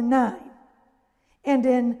 2009. And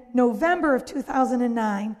in November of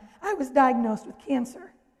 2009, I was diagnosed with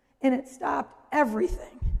cancer, and it stopped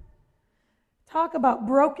everything. Talk about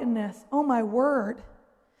brokenness. Oh, my word.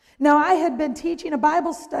 Now, I had been teaching a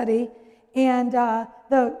Bible study, and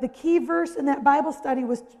the key verse in that Bible study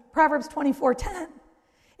was Proverbs 24:10.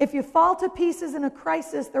 If you fall to pieces in a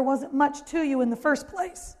crisis, there wasn't much to you in the first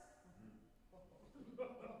place.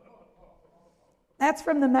 That's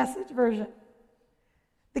from the Message version.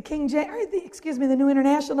 The New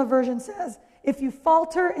International Version says, if you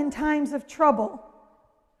falter in times of trouble,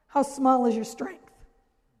 how small is your strength?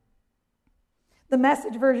 The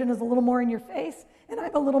Message version is a little more in your face, and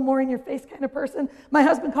I'm a little more in your face kind of person. My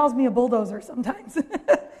husband calls me a bulldozer sometimes.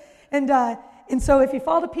 And And so if you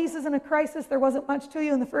fall to pieces in a crisis, there wasn't much to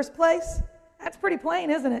you in the first place. That's pretty plain,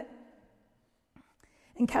 isn't it?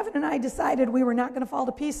 And Kevin and I decided we were not going to fall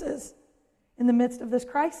to pieces in the midst of this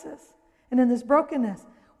crisis and in this brokenness.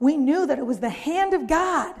 We knew that it was the hand of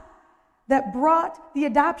God that brought the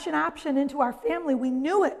adoption option into our family. We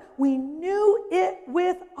knew it. We knew it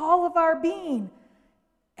with all of our being.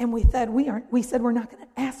 And we said we're not going to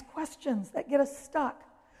ask questions that get us stuck.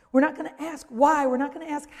 We're not going to ask why. We're not going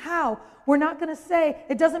to ask how. We're not going to say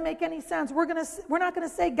it doesn't make any sense. We're not going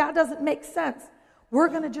to say God doesn't make sense. We're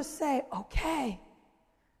going to just say, okay.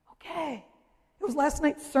 It was last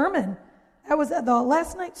night's sermon. That was the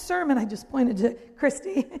last night's sermon. I just pointed to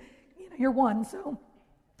Christy. You're one, so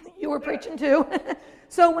you were preaching too.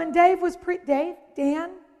 So when Dave was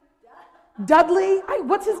Dan? Dudley?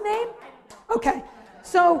 What's his name? Okay.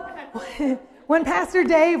 So when Pastor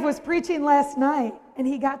Dave was preaching last night and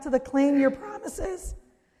he got to the claim your promises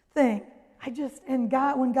thing, when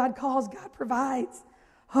God calls, God provides.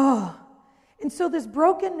 Oh. And so this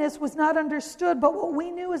brokenness was not understood, but what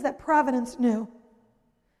we knew is that Providence knew.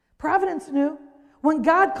 Providence knew. When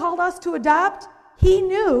God called us to adopt, He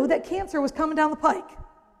knew that cancer was coming down the pike.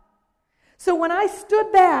 So when I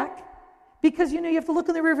stood back, because you have to look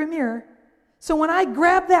in the rearview mirror, so when I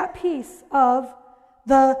grabbed that piece of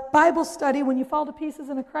the Bible study, when you fall to pieces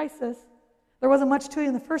in a crisis, there wasn't much to you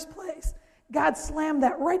in the first place. God slammed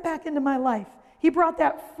that right back into my life. He brought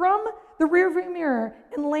that from the rearview mirror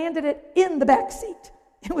and landed it in the back seat.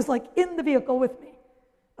 It was like in the vehicle with me.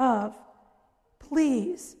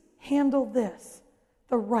 Please handle this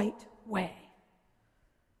the right way.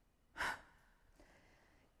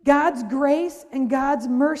 God's grace and God's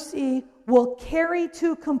mercy will carry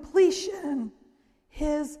to completion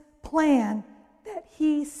His plan that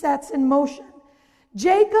He sets in motion.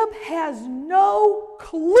 Jacob has no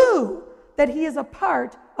clue that he is a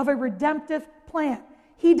part of a redemptive plan.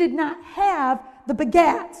 He did not have the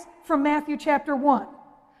begats from Matthew chapter 1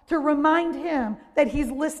 to remind him that he's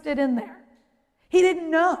listed in there. He didn't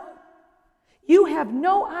know. You have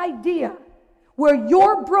no idea where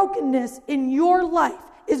your brokenness in your life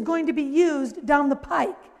is going to be used down the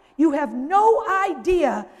pike. You have no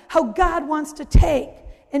idea how God wants to take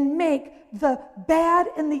and make the bad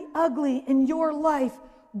and the ugly in your life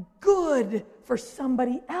good for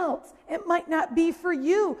somebody else. It might not be for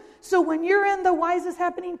you. So when you're in the why is this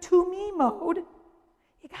happening to me mode,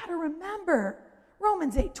 you got to remember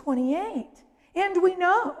Romans 8:28. And we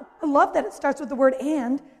know. I love that it starts with the word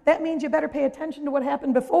and. That means you better pay attention to what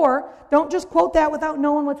happened before. Don't just quote that without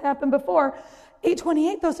knowing what's happened before.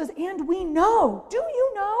 8:28 though says, and we know. Do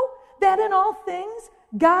you know that in all things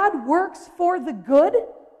God works for the good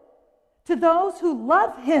to those who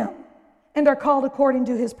love Him and are called according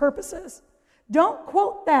to His purposes? Don't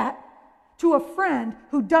quote that to a friend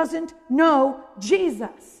who doesn't know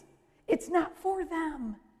Jesus. It's not for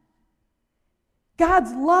them.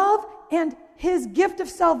 God's love and His gift of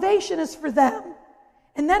salvation is for them.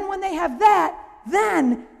 And then when they have that,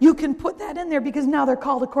 then you can put that in there because now they're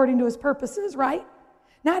called according to His purposes, right?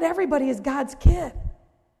 Not everybody is God's kid.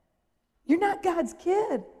 You're not God's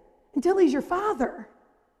kid until He's your father.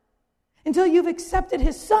 Until you've accepted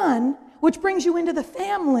His Son, which brings you into the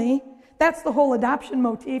family. That's the whole adoption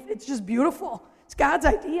motif. It's just beautiful. It's God's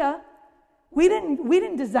idea. We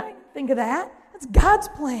didn't design it. Think of that. That's God's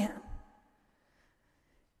plan.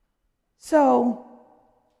 So,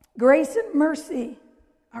 grace and mercy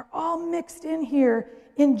are all mixed in here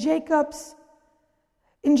in Jacob's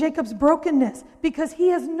brokenness, because he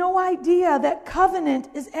has no idea that covenant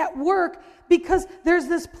is at work, because there's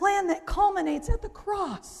this plan that culminates at the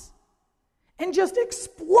cross and just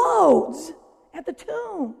explodes at the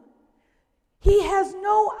tomb. He has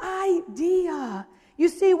no idea. You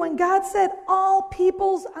see, when God said all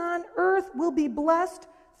peoples on earth will be blessed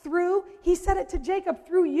through, He said it to Jacob,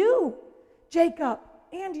 through you, Jacob,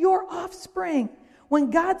 and your offspring.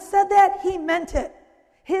 When God said that, He meant it.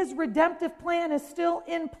 His redemptive plan is still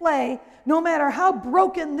in play, no matter how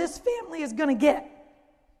broken this family is going to get.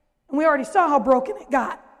 And we already saw how broken it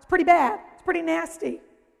got. It's pretty bad. It's pretty nasty.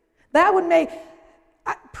 That would make...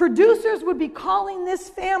 producers would be calling this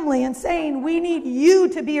family and saying, we need you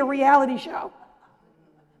to be a reality show.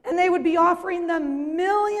 And they would be offering them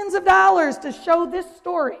millions of dollars to show this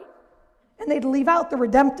story. And they'd leave out the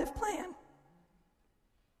redemptive plan.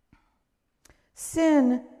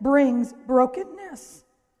 Sin brings brokenness,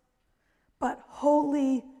 but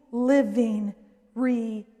holy living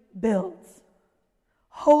rebuilds.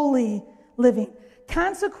 Holy living.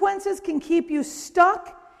 Consequences can keep you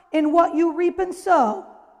stuck in what you reap and sow,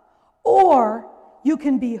 or you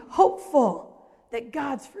can be hopeful that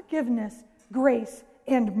God's forgiveness, grace,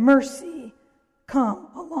 and mercy come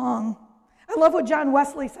along. I love what John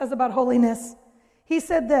Wesley says about holiness. He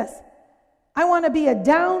said this, I want to be a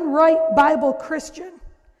downright Bible Christian,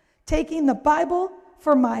 taking the Bible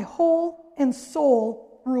for my whole and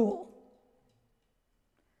soul rule.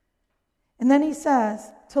 And then he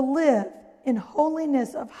says, to live in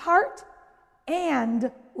holiness of heart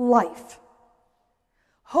and life.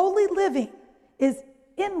 Holy living is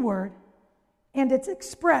inward and it's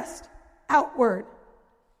expressed outward.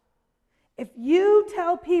 If you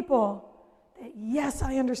tell people that, yes,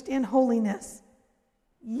 I understand holiness,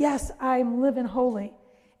 yes, I'm living holy,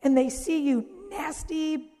 and they see you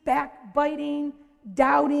nasty, backbiting,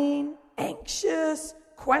 doubting, anxious,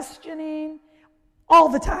 questioning, all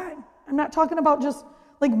the time. I'm not talking about just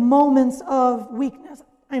like moments of weakness.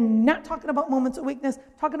 I'm not talking about moments of weakness.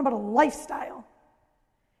 I'm talking about a lifestyle.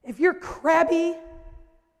 If you're crabby,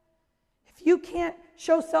 if you can't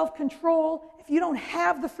show self-control, if you don't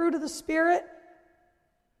have the fruit of the Spirit,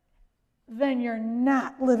 then you're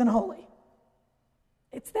not living holy.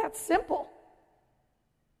 It's that simple.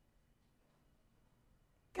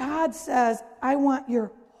 God says, I want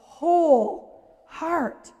your whole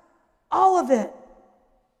heart, all of it.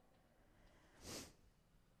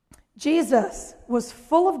 Jesus was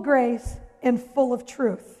full of grace and full of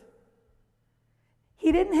truth.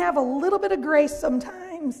 He didn't have a little bit of grace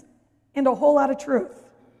sometimes and a whole lot of truth.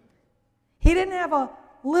 He didn't have a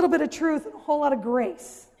little bit of truth and a whole lot of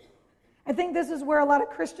grace. I think this is where a lot of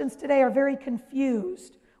Christians today are very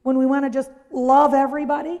confused when we want to just love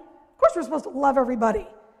everybody. Of course we're supposed to love everybody.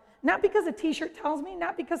 Not because a t-shirt tells me,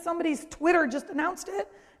 not because somebody's Twitter just announced it.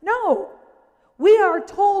 No, we are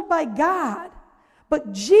told by God.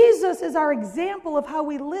 But Jesus is our example of how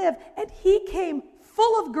we live, and he came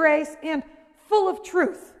full of grace and full of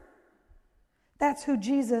truth. That's who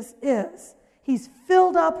Jesus is. He's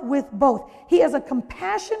filled up with both. He has a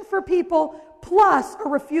compassion for people plus a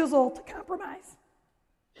refusal to compromise.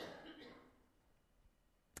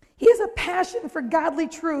 He has a passion for godly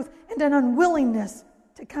truth and an unwillingness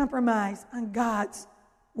to compromise on God's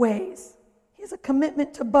ways. He has a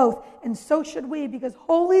commitment to both, and so should we, because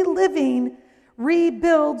holy living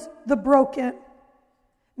rebuilds the broken.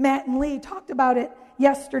 Matt and Lee talked about it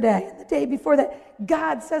yesterday and the day before that.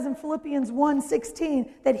 God says in Philippians 1:16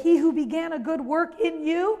 that he who began a good work in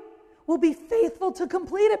you will be faithful to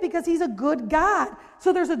complete it because he's a good God.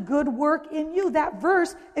 So there's a good work in you. That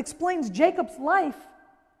verse explains Jacob's life.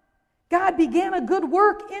 God began a good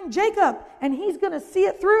work in Jacob, and he's going to see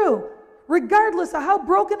it through, regardless of how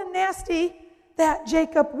broken and nasty that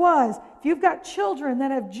Jacob was. If you've got children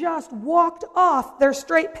that have just walked off their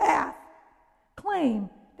straight path, claim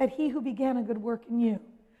that he who began a good work in you.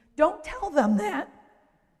 Don't tell them that.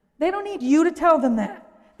 They don't need you to tell them that.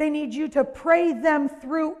 They need you to pray them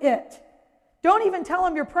through it. Don't even tell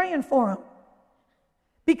them you're praying for them,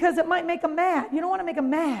 because it might make them mad. You don't want to make them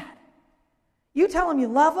mad. You tell them you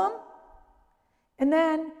love them, and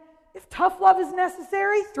then if tough love is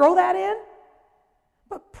necessary, throw that in.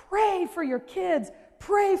 But pray for your kids.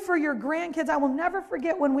 Pray for your grandkids. I will never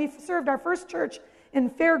forget when we served our first church in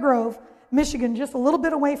Fairgrove, Michigan, just a little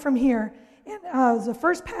bit away from here. And it was the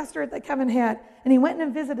first pastor that Kevin had. And he went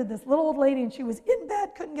and visited this little old lady, and she was in bed,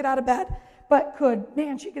 couldn't get out of bed, but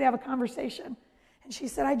she could have a conversation. And she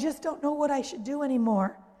said, I just don't know what I should do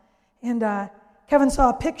anymore. And Kevin saw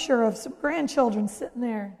a picture of some grandchildren sitting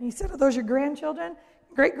there. And he said, are those your grandchildren?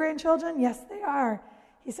 Great-grandchildren? Yes, they are.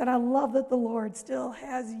 He said, I love that the Lord still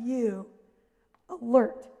has you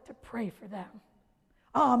alert to pray for them.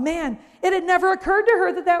 Oh, man, it had never occurred to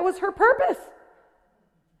her that that was her purpose.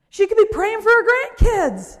 She could be praying for her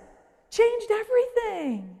grandkids. Changed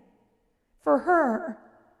everything for her.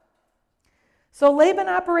 So Laban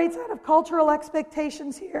operates out of cultural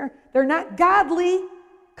expectations here. They're not godly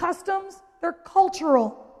customs, they're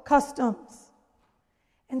cultural customs.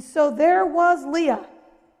 And so there was Leah.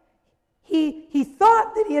 He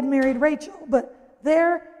thought that he had married Rachel, but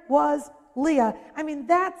there was Leah. I mean,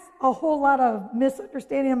 that's a whole lot of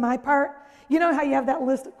misunderstanding on my part. You know how you have that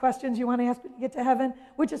list of questions you want to ask when you get to heaven?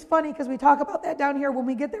 Which is funny because we talk about that down here. When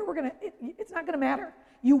we get there, it's not going to matter.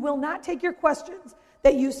 You will not take your questions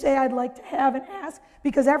that you say I'd like to have and ask,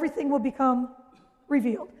 because everything will become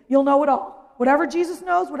revealed. You'll know it all. Whatever Jesus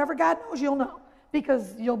knows, whatever God knows, you'll know,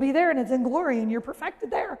 because you'll be there and it's in glory and you're perfected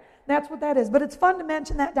there. That's what that is. But it's fun to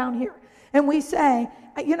mention that down here. And we say,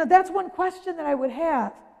 that's one question that I would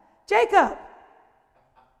have. Jacob,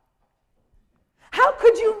 how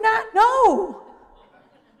could you not know?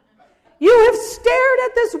 You have stared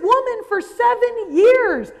at this woman for 7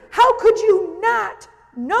 years. How could you not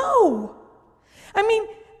know? I mean,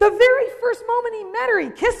 the very first moment he met her, he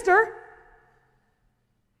kissed her.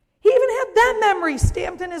 He even had that memory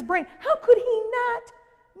stamped in his brain. How could he not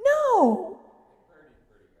know?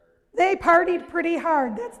 They partied pretty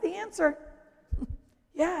hard. That's the answer.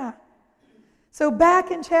 Yeah. So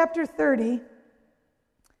back in chapter 30,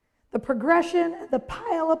 the progression, the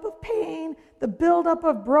pileup of pain, the buildup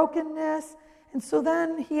of brokenness, and so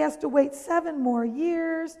then he has to wait 7 more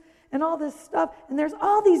years and all this stuff. And there's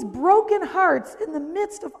all these broken hearts in the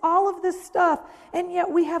midst of all of this stuff. And yet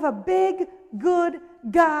we have a big, good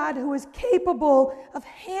God who is capable of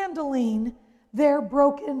handling their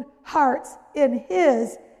broken hearts in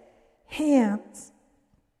his hands.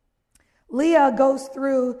 Leah goes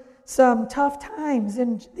through some tough times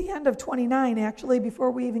in the end of 29, actually,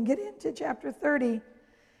 before we even get into chapter 30.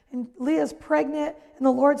 And Leah's pregnant, and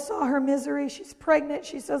the Lord saw her misery. She's pregnant.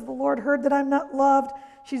 She says, the Lord heard that I'm not loved.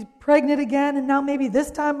 She's pregnant again, and now maybe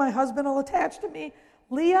this time my husband will attach to me.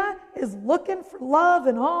 Leah is looking for love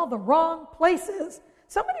in all the wrong places.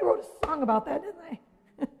 Somebody wrote a song about that, didn't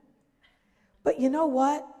they? But you know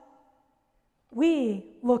what? We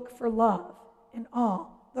look for love in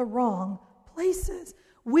all the wrong places.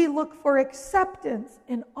 We look for acceptance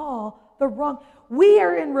in all the wrong. We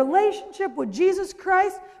are in relationship with Jesus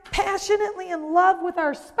Christ, passionately in love with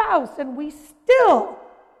our spouse, and we still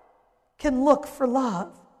can look for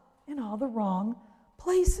love in all the wrong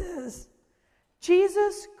places.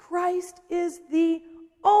 Jesus Christ is the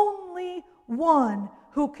only one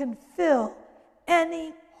who can fill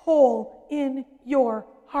any hole in your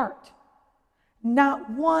heart. Not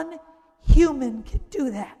one human can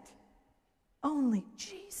do that. Only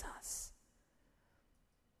Jesus.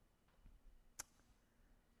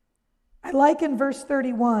 I like in verse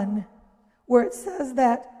 31 where it says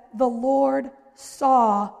that the Lord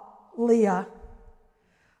saw Leah.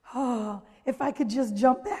 Oh, if I could just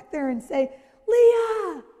jump back there and say,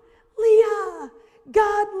 Leah, Leah,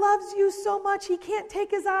 God loves you so much he can't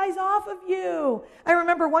take his eyes off of you. I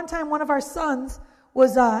remember one time one of our sons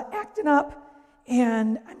was acting up,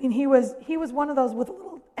 and I mean he was one of those with a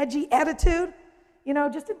little edgy attitude,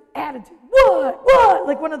 just an attitude. What?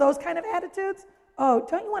 Like one of those kind of attitudes. Oh,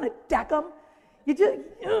 don't you want to deck him? You just,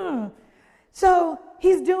 So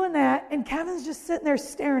he's doing that, and Kevin's just sitting there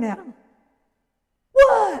staring at him.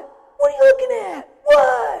 What? What are you looking at?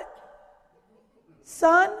 What?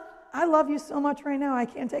 Son, I love you so much right now, I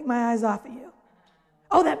can't take my eyes off of you.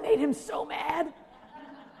 Oh, that made him so mad.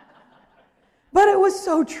 But it was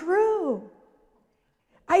so true.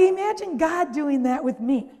 I imagine God doing that with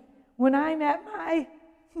me when I'm at my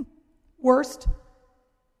worst,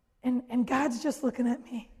 and God's just looking at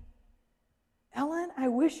me. Ellen, I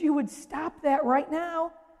wish you would stop that right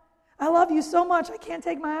now. I love you so much, I can't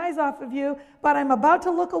take my eyes off of you, but I'm about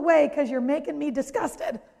to look away because you're making me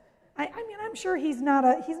disgusted. I mean, I'm sure he's not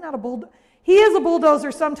a bulldozer. He is a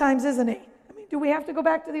bulldozer sometimes, isn't he? I mean, do we have to go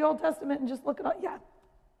back to the Old Testament and just look at all? Yeah.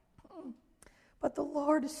 But the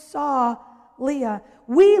Lord saw Leah.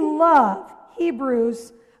 We love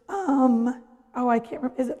Hebrews, I can't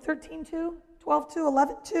remember, is it 13:2, 12:2,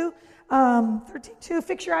 11:2, 13:2,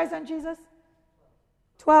 fix your eyes on Jesus?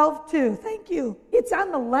 12:2, thank you. It's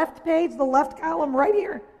on the left page, the left column right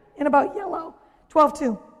here, in about yellow,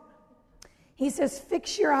 12:2. He says,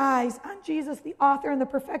 fix your eyes on Jesus, the author and the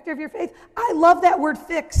perfecter of your faith. I love that word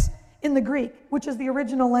fix in the Greek, which is the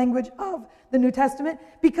original language of the New Testament,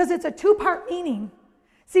 because it's a 2-part meaning.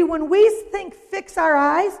 See, when we think fix our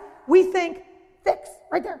eyes, we think fix,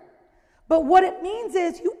 right there. But what it means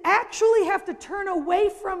is you actually have to turn away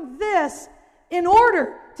from this in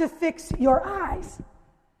order to fix your eyes.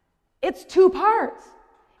 It's 2 parts.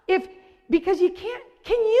 Because you can't,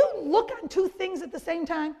 can you look on 2 things at the same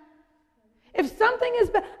time? If something is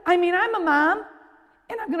bad, I'm a mom,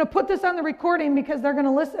 and I'm going to put this on the recording because they're going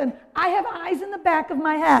to listen. I have eyes in the back of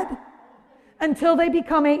my head until they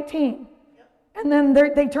become 18, and then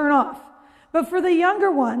they turn off. But for the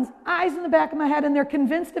younger ones, eyes in the back of my head, and they're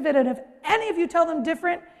convinced of it, and if any of you tell them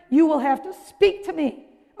different, you will have to speak to me.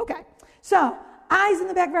 Okay, so eyes in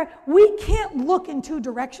the back of our head. We can't look in 2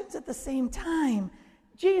 directions at the same time.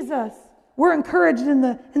 Jesus, we're encouraged in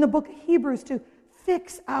the book of Hebrews to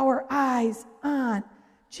fix our eyes on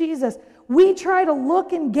Jesus. We try to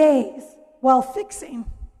look and gaze while fixing.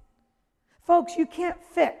 Folks, you can't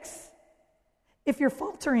fix if you're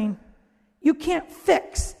faltering. You can't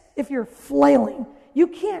fix if you're flailing. You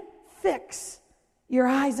can't fix your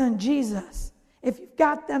eyes on Jesus if you've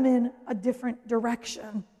got them in a different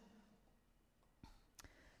direction.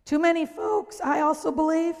 Too many folks, I also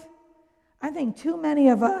believe, I think too many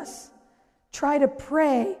of us try to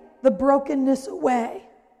pray the brokenness away.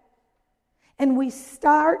 And we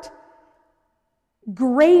start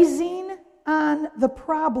grazing on the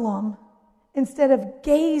problem instead of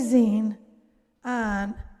gazing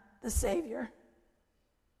on the Savior.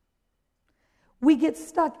 We get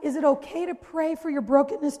stuck. Is it okay to pray for your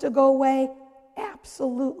brokenness to go away?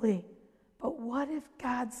 Absolutely. But what if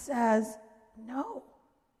God says no?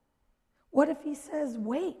 What if he says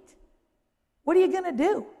wait? What are you going to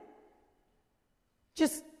do?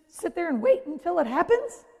 Just sit there and wait until it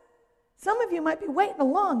happens? Some of you might be waiting a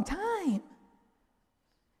long time.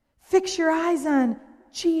 Fix your eyes on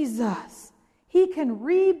Jesus. He can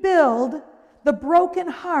rebuild the broken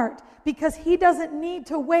heart because he doesn't need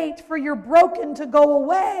to wait for your broken to go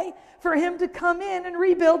away for him to come in and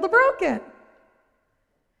rebuild the broken.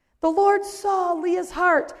 The Lord saw Leah's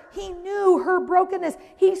heart. He knew her brokenness.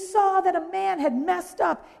 He saw that a man had messed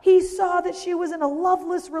up. He saw that she was in a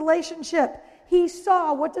loveless relationship. He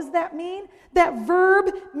saw, what does that mean? That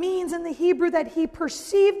verb means in the Hebrew that he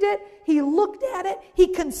perceived it, he looked at it, he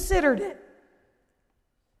considered it.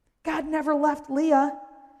 God never left Leah.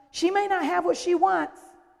 She may not have what she wants.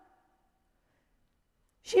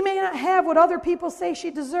 She may not have what other people say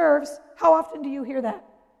she deserves. How often do you hear that?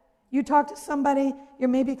 You talk to somebody, you're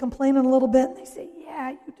maybe complaining a little bit, and they say,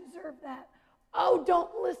 yeah, you deserve that. Oh, don't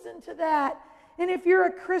listen to that. And if you're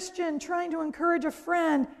a Christian trying to encourage a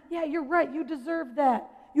friend, yeah, you're right, you deserve that.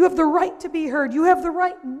 You have the right to be heard. You have the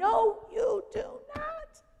right. No, you do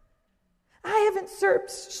not. I haven't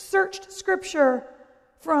searched Scripture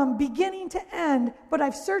from beginning to end, but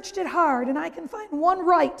I've searched it hard, and I can find one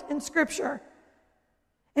right in Scripture.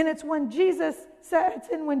 And it's when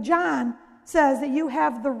when John says that you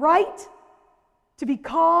have the right to be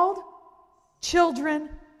called children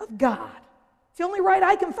of God. It's the only right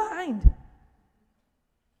I can find.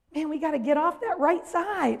 Man, we got to get off that right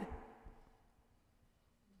side.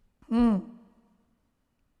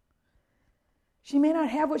 She may not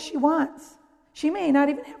have what she wants. She may not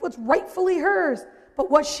even have what's rightfully hers. But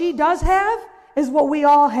what she does have is what we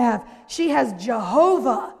all have. She has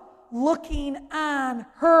Jehovah looking on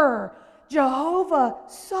her. Jehovah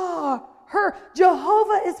saw her.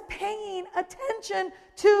 Jehovah is paying attention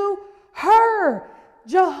to her.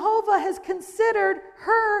 Jehovah has considered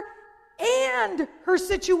her and her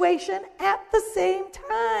situation at the same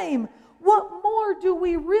time. What more do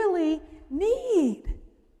we really need?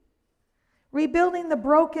 Rebuilding the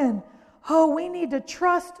broken. Oh, we need to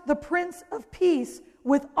trust the Prince of Peace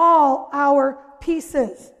with all our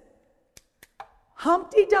pieces.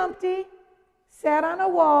 Humpty Dumpty sat on a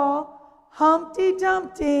wall. Humpty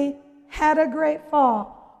Dumpty had a great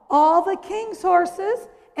fall. All the king's horses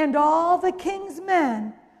and all the king's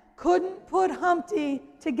men couldn't put Humpty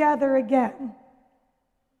together again.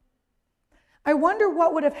 I wonder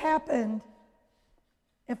what would have happened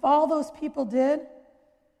if all those people did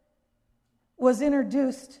was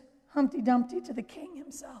introduced Humpty Dumpty to the king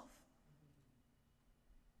himself.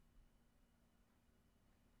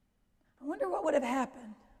 I wonder what would have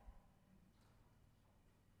happened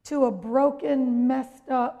to a broken, messed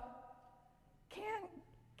up,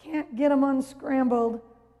 can't get them unscrambled.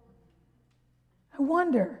 I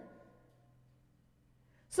wonder.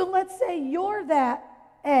 So let's say you're that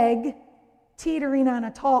egg teetering on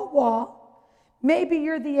a tall wall. Maybe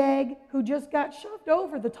you're the egg who just got shoved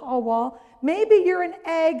over the tall wall. Maybe you're an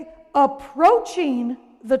egg approaching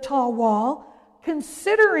the tall wall,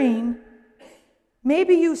 considering.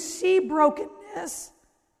 Maybe you see brokenness.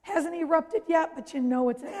 Hasn't erupted yet, but you know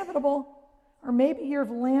it's inevitable. Or maybe you've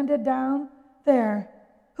landed down there.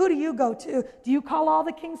 Who do you go to? Do you call all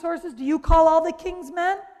the king's horses? Do you call all the king's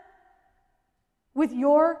men? With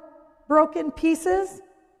your broken pieces?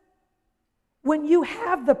 When you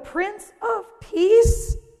have the Prince of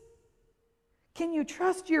Peace, can you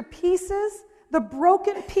trust your pieces, the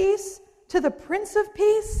broken piece, to the Prince of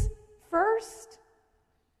Peace first?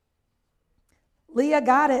 Leah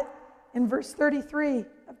got it in verse 35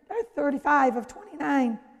 of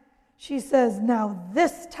 29. She says, now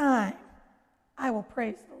this time I will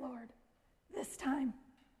praise the Lord. This time.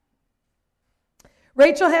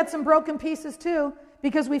 Rachel had some broken pieces too,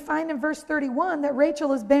 because we find in verse 31 that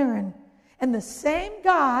Rachel is barren. And the same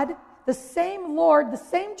God, the same Lord, the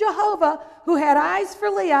same Jehovah who had eyes for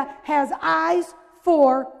Leah has eyes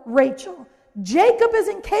for Rachel. Jacob is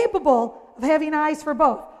incapable of having eyes for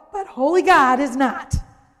both, but holy God is not.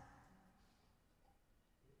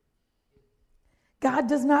 God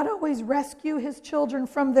does not always rescue his children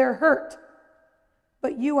from their hurt,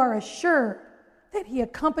 but you are assured that he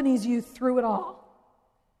accompanies you through it all.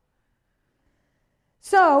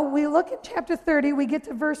 So we look at chapter 30, we get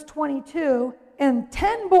to verse 22, and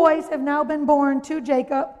 10 boys have now been born to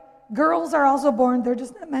Jacob. Girls are also born, they're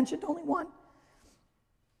just not mentioned, only one.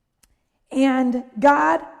 And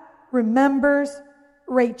God remembers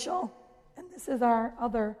Rachel. And This is our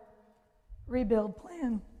other rebuild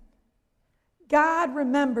plan. God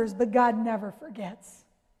remembers, but God never forgets.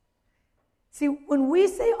 See, when we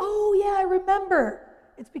say, oh yeah, I remember,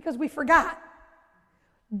 it's because we forgot.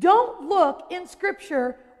 Don't look in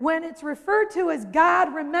Scripture when it's referred to as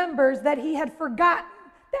God remembers that he had forgotten.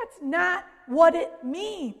 That's not what it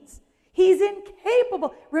means. He's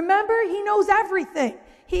incapable. Remember, he knows everything.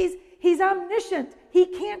 He's omniscient. He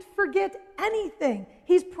can't forget anything.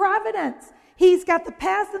 He's providence. He's got the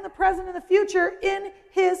past and the present and the future in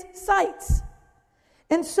his sights.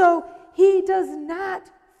 And so he does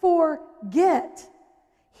not forget.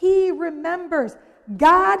 He remembers.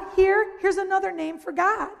 God here's another name for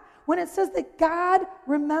God. When it says that God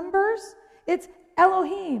remembers, it's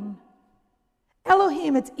Elohim.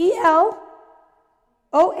 Elohim, it's E-L-O-H-I-Y-M.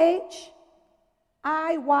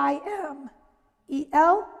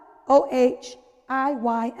 E-L-O-H-I-Y-M.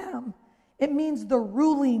 It means the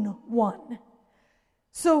ruling one.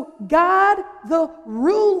 So God, the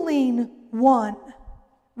ruling one,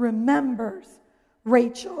 remembers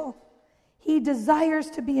Rachel. He desires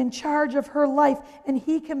to be in charge of her life, and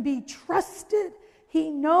he can be trusted. He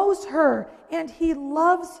knows her, and he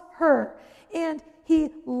loves her, and he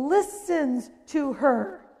listens to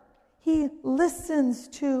her. He listens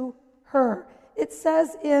to her. It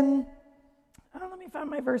says in, let me find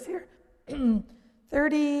my verse here,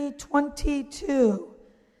 30:22.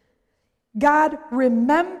 God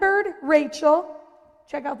remembered Rachel.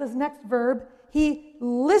 Check out this next verb. He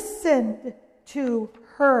listened to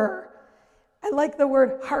her. I like the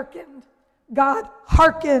word hearkened. God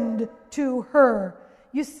hearkened to her.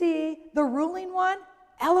 You see, the ruling one,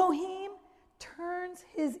 Elohim, turns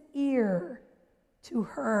his ear to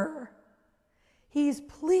her. He's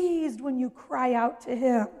pleased when you cry out to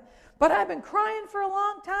him. But I've been crying for a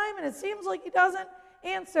long time and it seems like he doesn't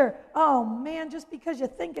answer. Oh man, just because you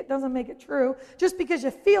think it doesn't make it true. Just because you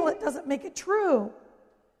feel it doesn't make it true.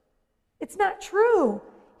 It's not true.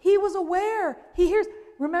 He was aware. He hears.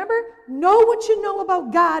 Remember, know what you know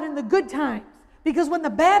about God in the good times. Because when the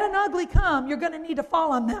bad and ugly come, you're going to need to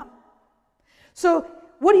fall on them. So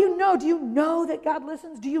what do you know? Do you know that God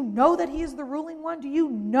listens? Do you know that he is the ruling one? Do you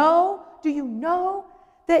know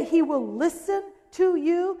that he will listen to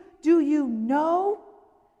you? Do you know?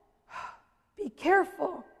 Be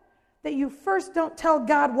careful that you first don't tell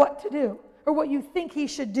God what to do or what you think he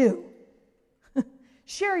should do.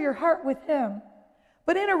 Share your heart with him.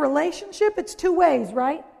 But in a relationship, it's two ways,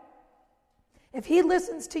 right? If he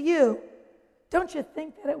listens to you, don't you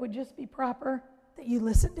think that it would just be proper that you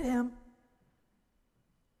listen to him?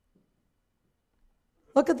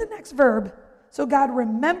 Look at the next verb. So God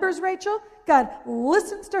remembers Rachel, God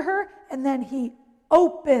listens to her, and then he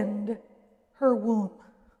opened her womb.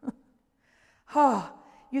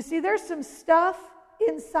 You see, there's some stuff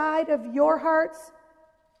inside of your hearts,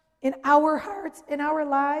 in our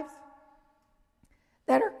lives,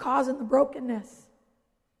 that are causing the brokenness.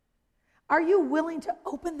 Are you willing to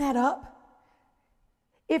open that up?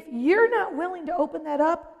 If you're not willing to open that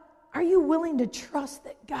up, are you willing to trust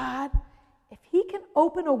that God, if he can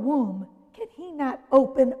open a womb, can he not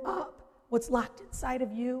open up what's locked inside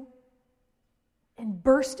of you and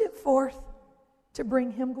burst it forth to bring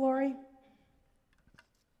him glory?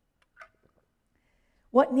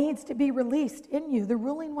 What needs to be released in you? The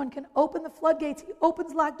ruling one can open the floodgates. He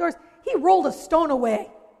opens locked doors. He rolled a stone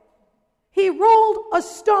away. He rolled a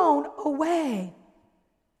stone away.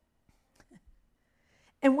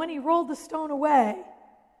 And when he rolled the stone away,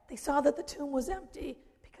 they saw that the tomb was empty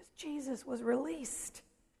because Jesus was released.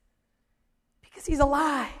 Because he's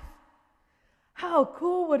alive. How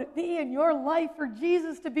cool would it be in your life for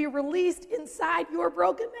Jesus to be released inside your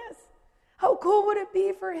brokenness? How cool would it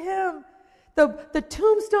be for him? The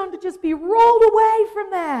tombstone to just be rolled away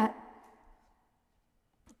from that.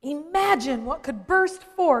 Imagine what could burst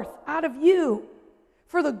forth out of you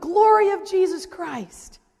for the glory of Jesus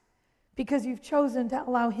Christ because you've chosen to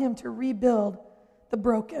allow him to rebuild the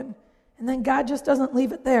broken. And then God just doesn't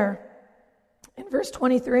leave it there. In verse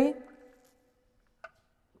 23,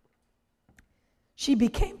 she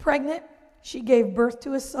became pregnant, she gave birth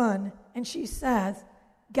to a son, and she says,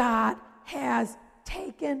 God has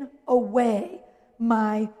taken away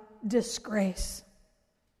my disgrace.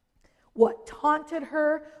 What taunted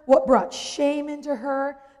her, what brought shame into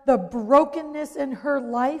her, the brokenness in her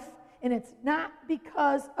life, and it's not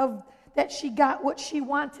because of that she got what she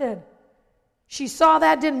wanted. She saw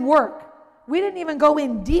that didn't work. We didn't even go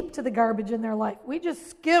in deep to the garbage in their life. We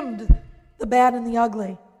just skimmed the bad and the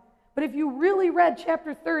ugly. But if you really read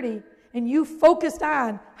chapter 30 and you focused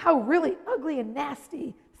on how really ugly and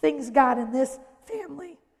nasty things got in this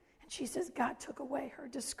family, and she says God took away her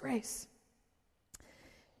disgrace.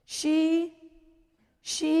 She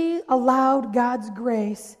allowed God's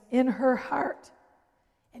grace in her heart,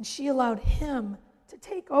 and she allowed him to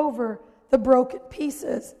take over the broken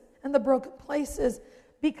pieces and the broken places,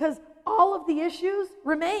 because all of the issues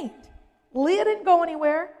remained. Leah didn't go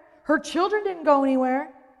anywhere. Her children didn't go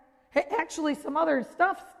anywhere. Actually, some other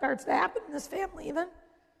stuff starts to happen in this family even.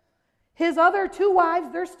 His other 2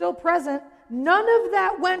 wives, they're still present. None of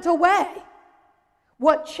that went away.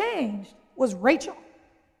 What changed was Rachel.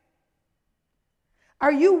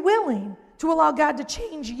 Are you willing to allow God to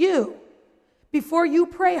change you before you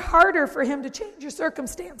pray harder for him to change your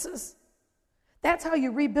circumstances? That's how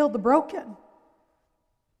you rebuild the broken.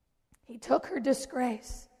 He took her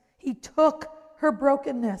disgrace. He took her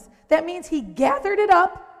brokenness. That means he gathered it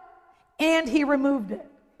up and he removed it.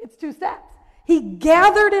 It's 2 steps. He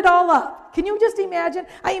gathered it all up. Can you just imagine?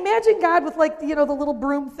 I imagine God with the little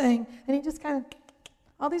broom thing, and he just kind of,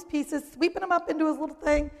 all these pieces, sweeping them up into his little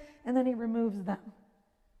thing, and then he removes them.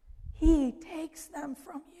 He takes them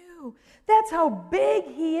from you. That's how big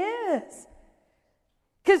he is.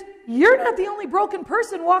 Because you're not the only broken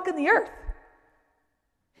person walking the earth.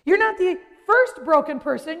 You're not the first broken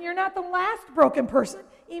person. You're not the last broken person.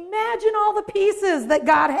 Imagine all the pieces that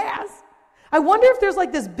God has. I wonder if there's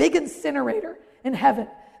this big incinerator in heaven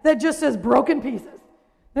that just says broken pieces.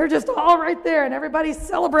 They're just all right there, and everybody's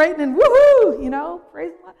celebrating and woohoo,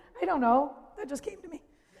 praise the Lord. I don't know. That just came to me.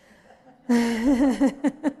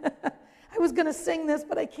 I was going to sing this,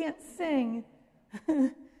 but I can't sing.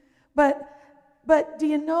 But do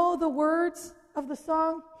you know the words of the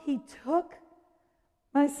song? He took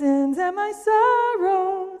my sins and my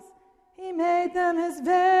sorrows. He made them his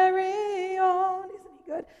very own. Isn't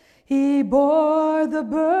he good? He bore the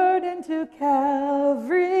burden to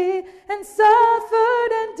Calvary and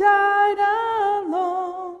suffered and died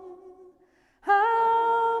alone.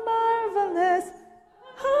 How marvelous,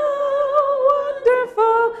 how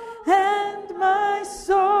wonderful, and my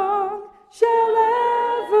song shall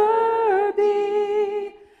ever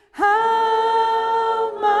be.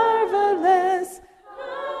 How marvelous,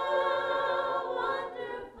 how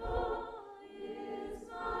wonderful is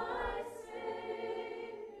my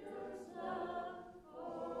Savior's love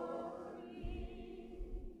for me.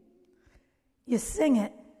 You sing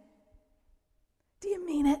it. Do you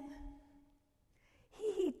mean it?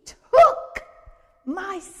 He took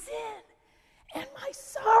my sin and my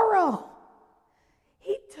sorrow.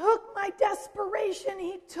 He took my desperation.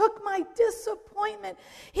 He took my disappointment.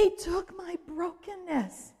 He took my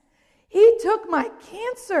brokenness. He took my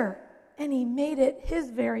cancer and he made it his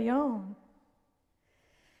very own.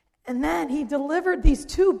 And then he delivered these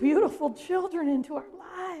 2 beautiful children into our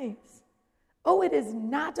lives. Oh, it is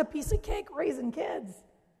not a piece of cake raising kids.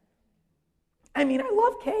 I mean, I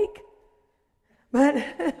love cake, but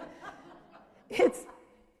it's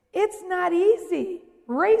not easy.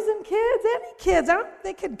 Raising kids, any kids,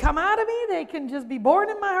 they can come out of me. They can just be born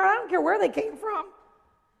in my heart. I don't care where they came from.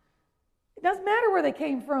 It doesn't matter where they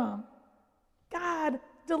came from. God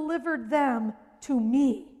delivered them to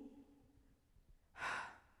me.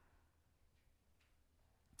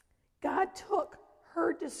 God took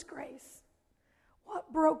her disgrace.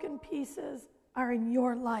 What broken pieces are in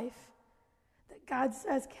your life that God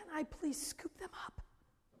says, can I please scoop them up?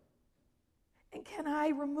 And can I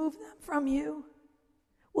remove them from you?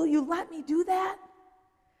 Will you let me do that?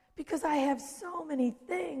 Because I have so many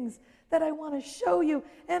things that I want to show you,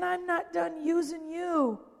 and I'm not done using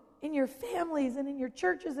you in your families and in your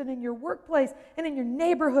churches and in your workplace and in your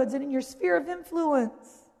neighborhoods and in your sphere of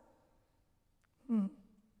influence.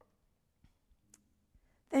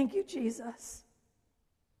 Thank you, Jesus.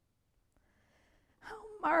 How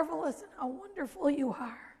marvelous and how wonderful you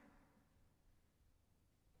are.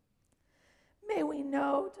 May we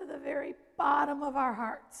know to the very bottom of our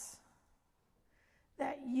hearts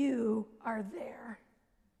that you are there.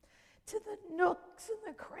 To the nooks and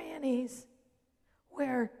the crannies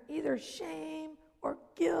where either shame or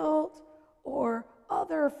guilt or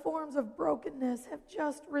other forms of brokenness have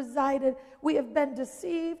just resided. We have been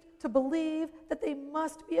deceived to believe that they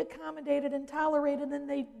must be accommodated and tolerated, and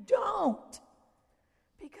they don't.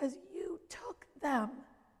 Because you took them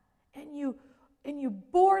and you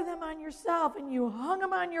bore them on yourself and you hung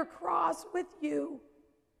them on your cross with you.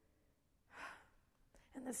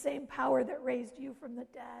 And the same power that raised you from the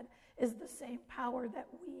dead is the same power that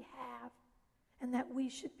we have and that we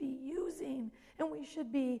should be using and we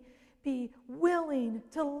should be willing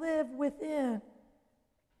to live within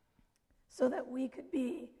so that we could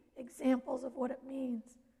be examples of what it means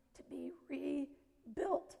to be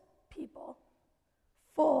rebuilt people,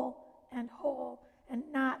 full and whole, and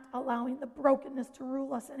not allowing the brokenness to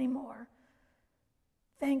rule us anymore.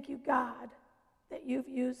 Thank you, God, that you've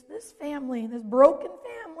used this family, this broken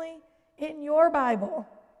family in your Bible,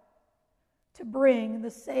 to bring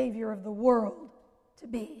the Savior of the world to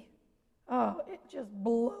be. Oh, it just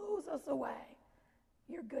blows us away,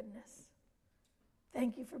 your goodness.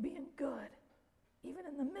 Thank you for being good, even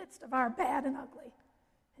in the midst of our bad and ugly.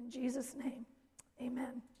 In Jesus' name,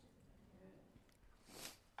 amen.